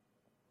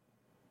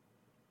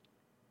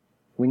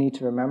 We need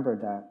to remember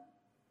that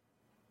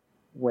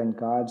when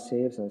God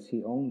saves us,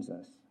 he owns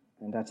us,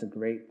 and that's a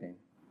great thing.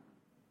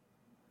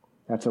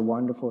 That's a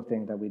wonderful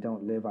thing that we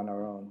don't live on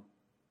our own.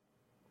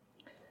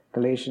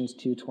 Galatians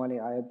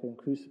 2:20, "I have been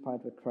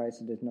crucified with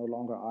Christ. It is no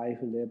longer I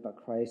who live, but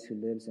Christ who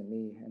lives in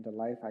me. And the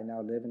life I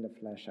now live in the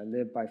flesh, I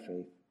live by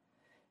faith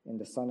in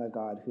the Son of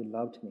God who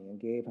loved me and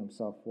gave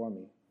himself for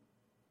me."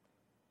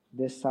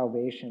 This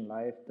salvation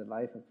life, the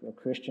life of a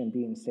Christian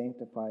being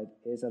sanctified,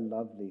 is a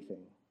lovely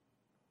thing.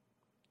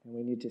 And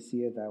we need to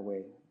see it that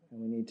way, and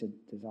we need to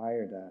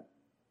desire that.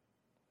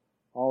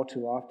 All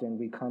too often,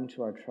 we come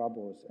to our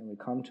troubles and we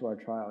come to our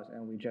trials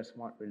and we just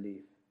want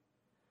relief.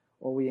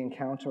 Or we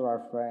encounter our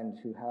friend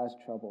who has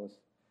troubles,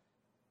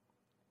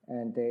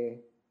 and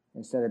they,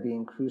 instead of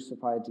being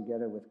crucified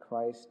together with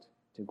Christ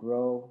to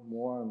grow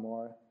more and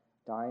more,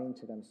 dying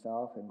to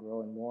themselves and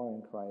growing more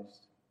in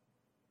Christ,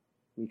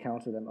 we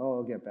counsel them, "Oh,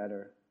 it'll get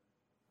better.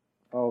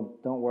 Oh,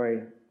 don't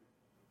worry.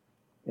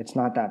 It's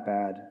not that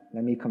bad.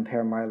 Let me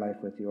compare my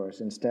life with yours."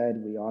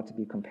 Instead, we ought to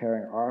be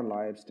comparing our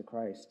lives to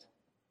Christ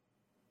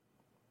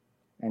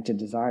and to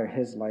desire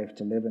his life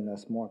to live in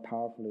us more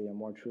powerfully and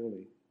more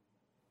truly.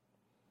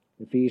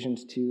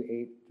 Ephesians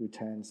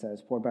 2:8-10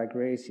 says, "For by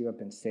grace you have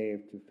been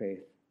saved through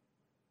faith.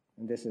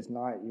 And this is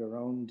not your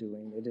own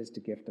doing, it is the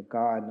gift of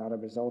God, not a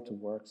result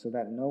of work, so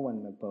that no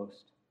one may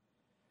boast.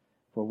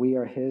 For we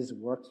are his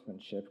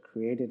workmanship,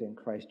 created in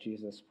Christ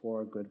Jesus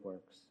for good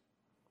works,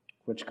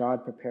 which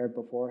God prepared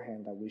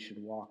beforehand that we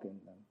should walk in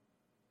them."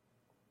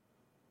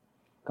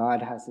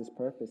 God has his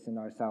purpose in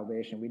our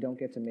salvation. We don't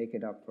get to make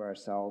it up for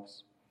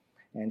ourselves.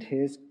 And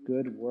his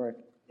good work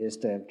is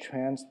the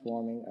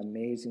transforming,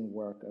 amazing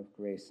work of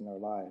grace in our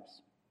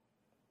lives.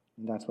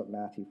 And that's what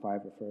Matthew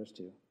 5 refers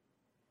to.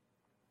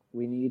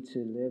 We need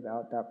to live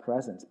out that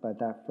presence, but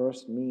that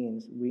first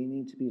means we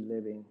need to be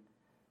living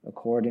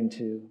according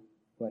to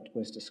what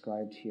was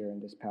described here in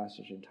this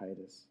passage in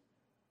Titus.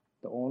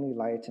 The only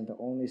light and the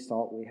only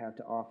salt we have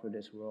to offer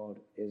this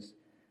world is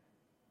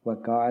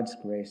what God's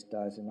grace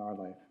does in our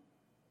life,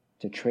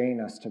 to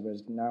train us to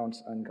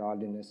renounce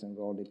ungodliness and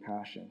worldly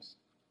passions,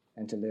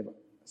 and to live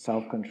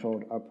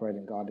self-controlled, upright,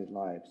 and godly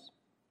lives.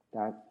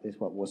 That is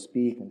what we'll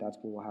speak, and that's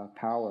what will have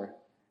power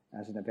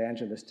as an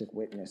evangelistic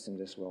witness in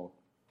this world.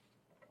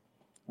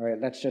 All right,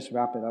 let's just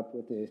wrap it up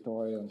with the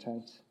authorial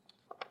intent.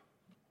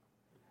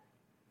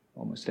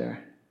 Almost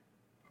there.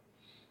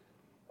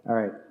 All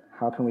right,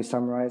 how can we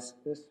summarize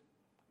this?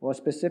 Well,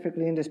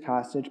 specifically in this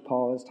passage,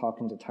 Paul is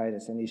talking to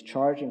Titus, and he's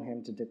charging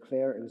him to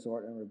declare,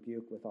 exhort, and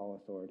rebuke with all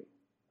authority.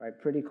 Right?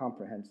 Pretty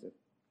comprehensive,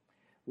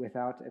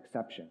 without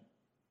exception.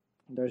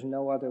 There's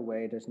no other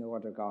way, there's no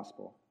other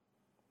gospel.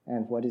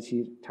 And what is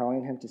he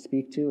telling him to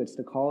speak to? It's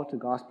the call to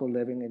gospel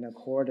living in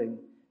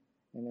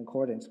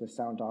accordance with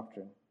sound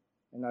doctrine.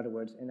 In other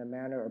words, in a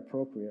manner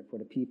appropriate for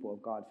the people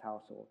of God's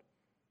household.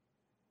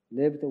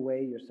 Live the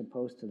way you're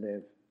supposed to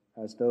live,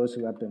 as those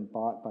who have been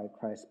bought by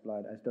Christ's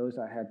blood, as those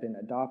that have been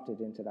adopted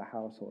into the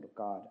household of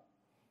God.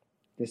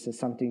 This is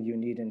something you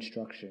need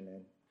instruction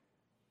in.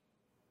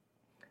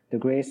 The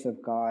grace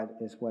of God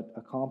is what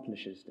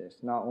accomplishes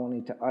this, not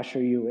only to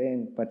usher you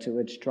in, but to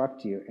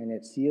instruct you, and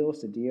it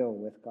seals the deal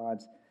with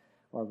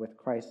with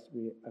Christ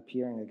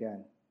appearing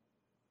again.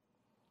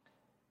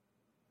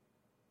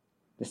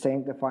 The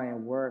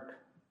sanctifying work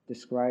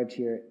described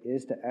here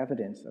is the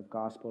evidence of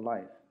gospel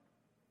life.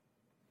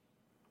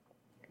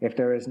 If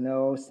there is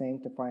no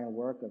sanctifying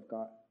work of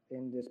God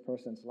in this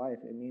person's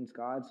life, it means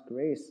God's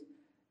grace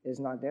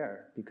is not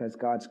there, because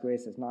God's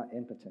grace is not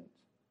impotent.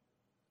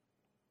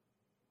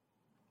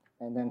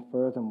 And then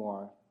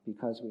furthermore,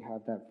 because we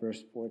have that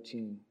verse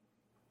 14,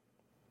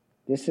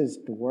 this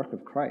is the work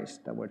of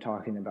Christ that we're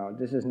talking about.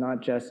 This is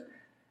not just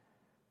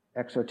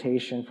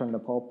exhortation from the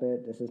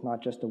pulpit. This is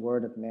not just the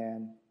word of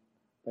man.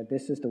 But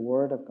this is the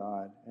word of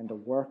God and the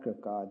work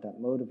of God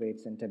that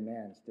motivates and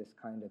demands this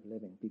kind of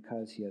living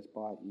because he has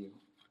bought you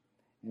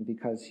and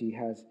because he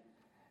has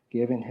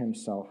given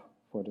himself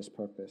for this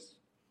purpose.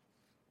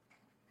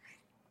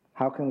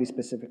 How can we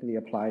specifically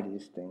apply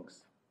these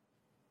things?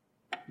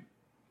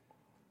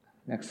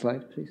 Next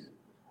slide, please.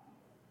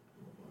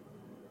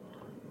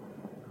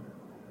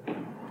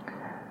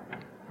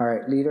 All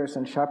right, leaders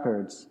and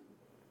shepherds.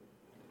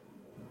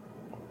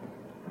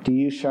 Do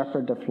you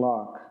shepherd the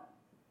flock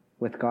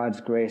with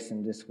God's grace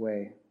in this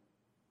way?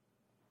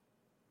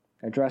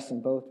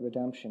 Addressing both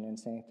redemption and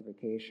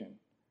sanctification.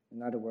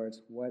 In other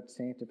words, what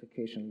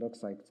sanctification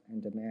looks like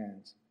and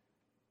demands.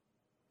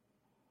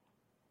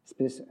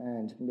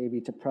 And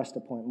maybe to press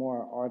the point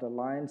more, are the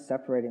lines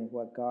separating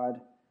what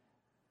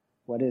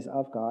is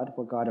of God,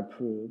 what God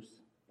approves,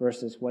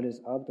 versus what is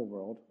of the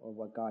world or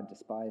what God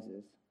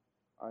despises?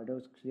 Are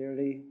those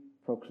clearly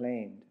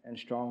proclaimed and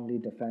strongly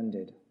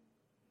defended?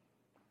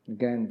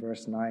 Again,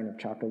 verse 9 of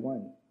chapter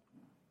 1.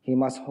 He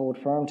must hold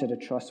firm to the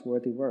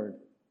trustworthy word,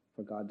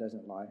 for God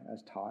doesn't lie,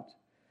 as taught,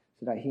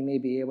 so that he may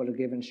be able to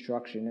give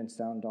instruction in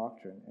sound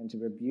doctrine and to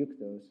rebuke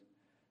those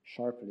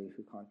sharply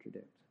who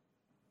contradict.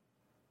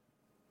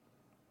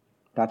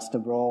 That's the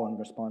role and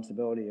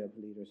responsibility of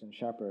leaders and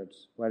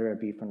shepherds, whether it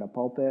be from the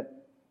pulpit,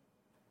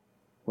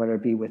 whether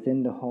it be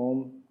within the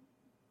home.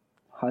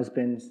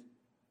 Husbands,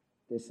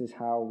 this is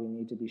how we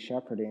need to be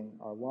shepherding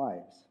our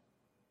wives.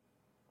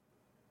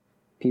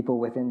 People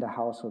within the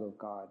household of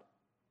God,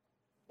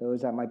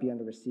 those that might be on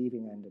the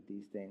receiving end of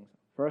these things.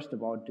 First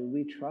of all, do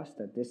we trust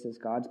that this is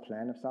God's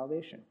plan of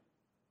salvation?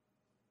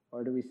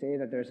 Or do we say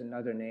that there's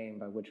another name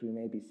by which we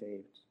may be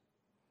saved?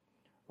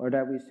 Or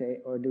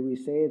do we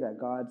say that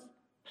God's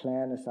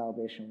plan of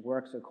salvation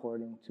works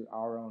according to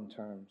our own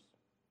terms?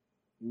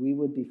 We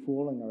would be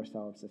fooling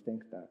ourselves to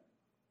think that.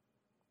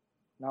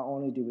 Not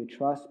only do we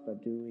trust,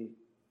 but do we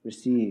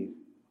receive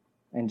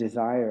and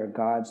desire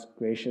God's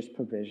gracious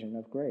provision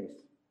of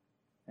grace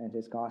and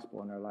his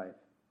gospel in our life?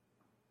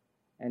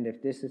 And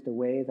if this is the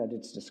way that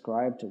it's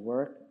described to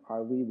work,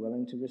 are we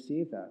willing to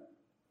receive that?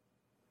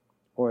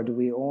 Or do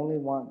we only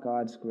want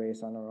God's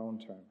grace on our own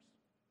terms?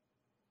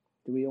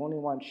 Do we only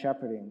want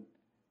shepherding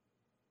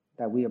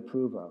that we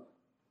approve of?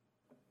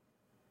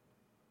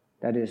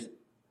 That is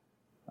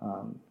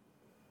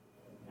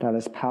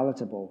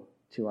palatable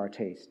to our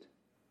taste?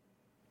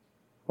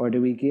 Or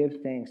do we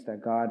give thanks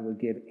that God would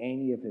give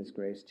any of his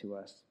grace to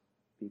us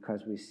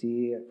because we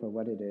see it for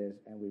what it is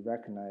and we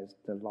recognize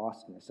the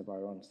lostness of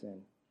our own sin?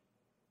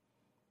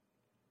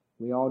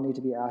 We all need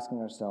to be asking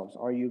ourselves,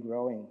 are you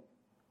growing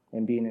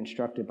in being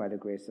instructed by the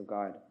grace of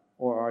God?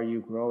 Or are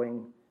you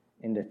growing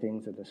in the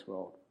things of this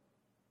world?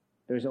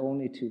 There's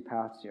only two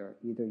paths here.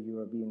 Either you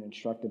are being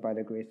instructed by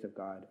the grace of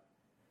God,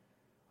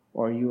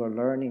 or you are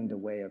learning the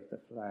way of the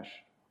flesh,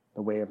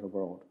 the way of the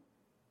world.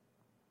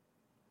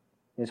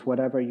 Is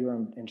whatever you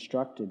are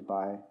instructed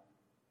by,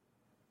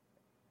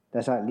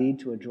 does that lead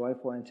to a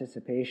joyful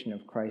anticipation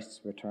of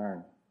Christ's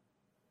return?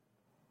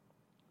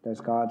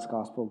 Does God's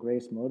gospel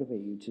grace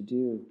motivate you to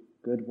do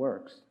good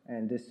works?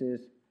 And this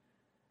is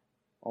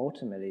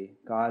ultimately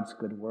God's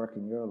good work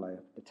in your life,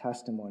 the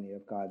testimony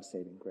of God's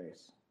saving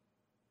grace,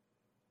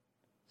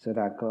 so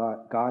that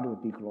God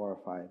would be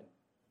glorified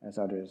as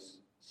others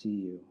see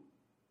you.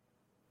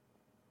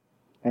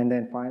 And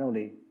then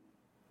finally,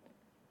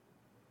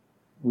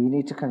 we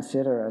need to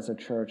consider as a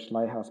church,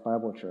 Lighthouse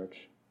Bible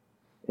Church,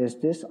 is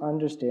this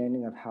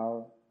understanding of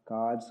how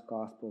God's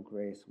gospel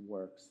grace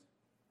works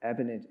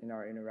evident in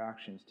our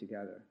interactions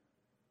together?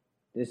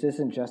 This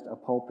isn't just a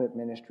pulpit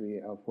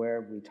ministry of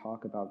where we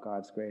talk about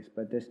God's grace,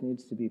 but this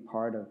needs to be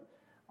part of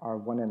our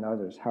one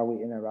another's, how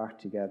we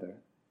interact together.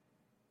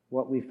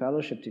 What we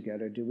fellowship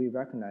together, do we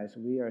recognize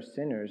we are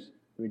sinners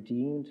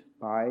redeemed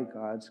by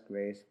God's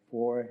grace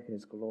for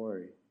his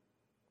glory?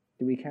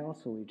 Do we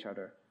counsel each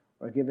other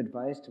or give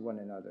advice to one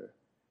another,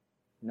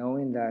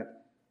 knowing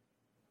that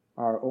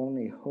our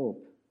only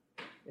hope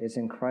is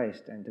in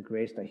Christ and the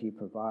grace that he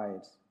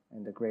provides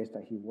and the grace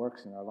that he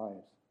works in our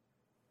lives?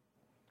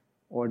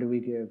 Or do we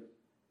give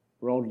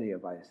worldly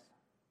advice?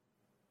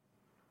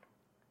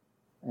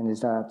 And is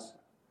that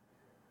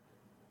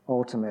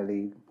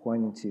ultimately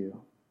pointing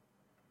to,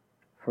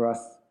 for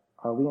us,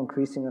 are we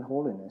increasing in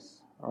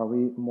holiness? Are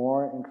we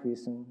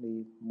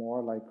increasingly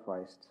more like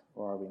Christ,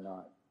 or are we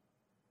not?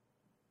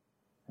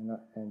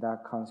 And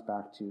that comes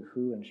back to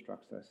who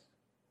instructs us.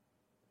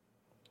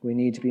 We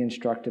need to be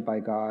instructed by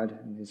God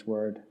and his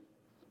word.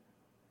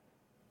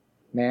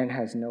 Man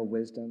has no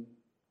wisdom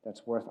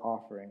that's worth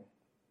offering.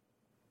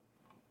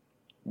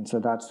 And so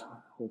that's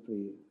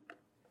hopefully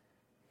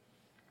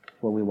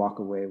what we walk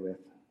away with.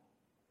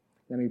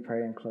 Let me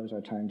pray and close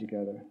our time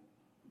together.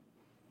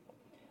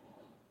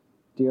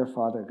 Dear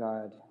Father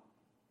God,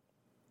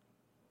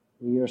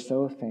 we are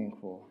so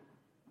thankful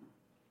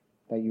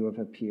that you have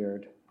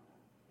appeared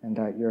and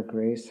that your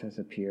grace has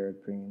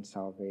appeared, bringing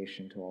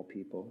salvation to all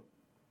people.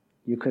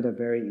 You could have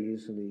very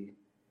easily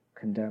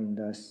condemned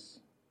us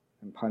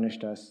and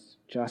punished us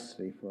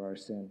justly for our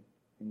sin,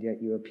 and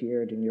yet you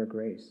appeared in your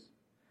grace,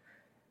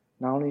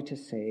 not only to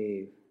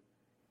save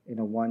in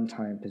a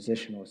one-time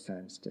positional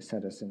sense to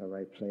set us in the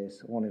right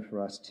place, only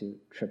for us to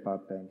trip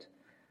up and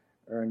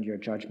earn your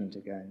judgment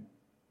again.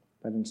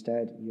 But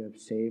instead, you have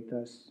saved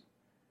us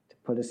to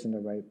put us in the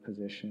right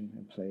position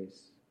and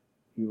place.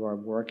 You are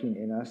working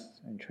in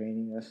us and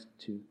training us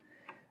to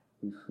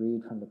be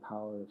freed from the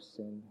power of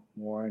sin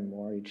more and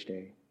more each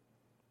day.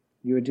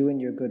 You are doing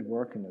your good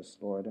work in us,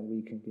 Lord, and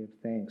we can give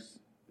thanks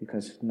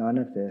because none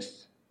of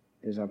this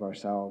is of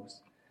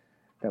ourselves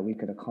that we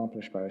could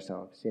accomplish by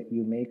ourselves. Yet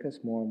you make us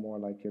more and more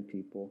like your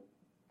people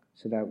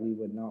so that we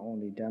would not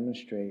only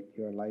demonstrate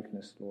your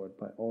likeness, Lord,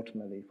 but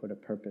ultimately for the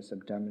purpose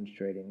of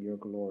demonstrating your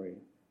glory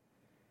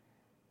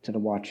to the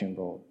watching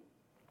world.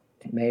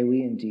 May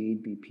we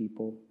indeed be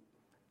people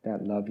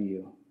that love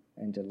you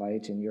and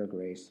delight in your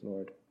grace,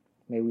 Lord.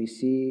 May we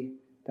see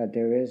that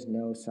there is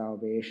no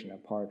salvation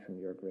apart from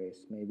your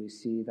grace. May we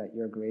see that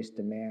your grace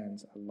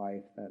demands a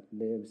life that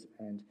lives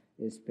and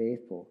is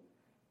faithful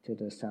to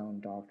the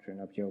sound doctrine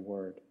of your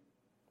word,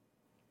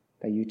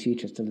 that you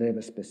teach us to live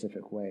a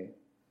specific way,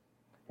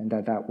 and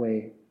that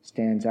way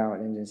stands out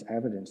and is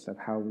evidence of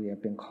how we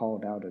have been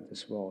called out of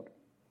this world,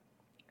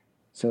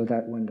 so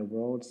that when the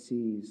world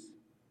sees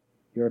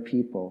your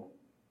people,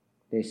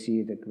 they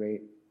see the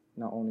great,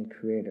 not only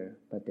Creator,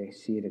 but they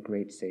see the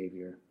great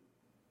Savior.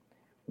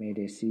 May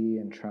they see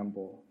and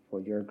tremble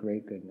for your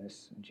great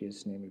goodness. In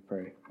Jesus' name we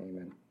pray.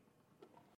 Amen.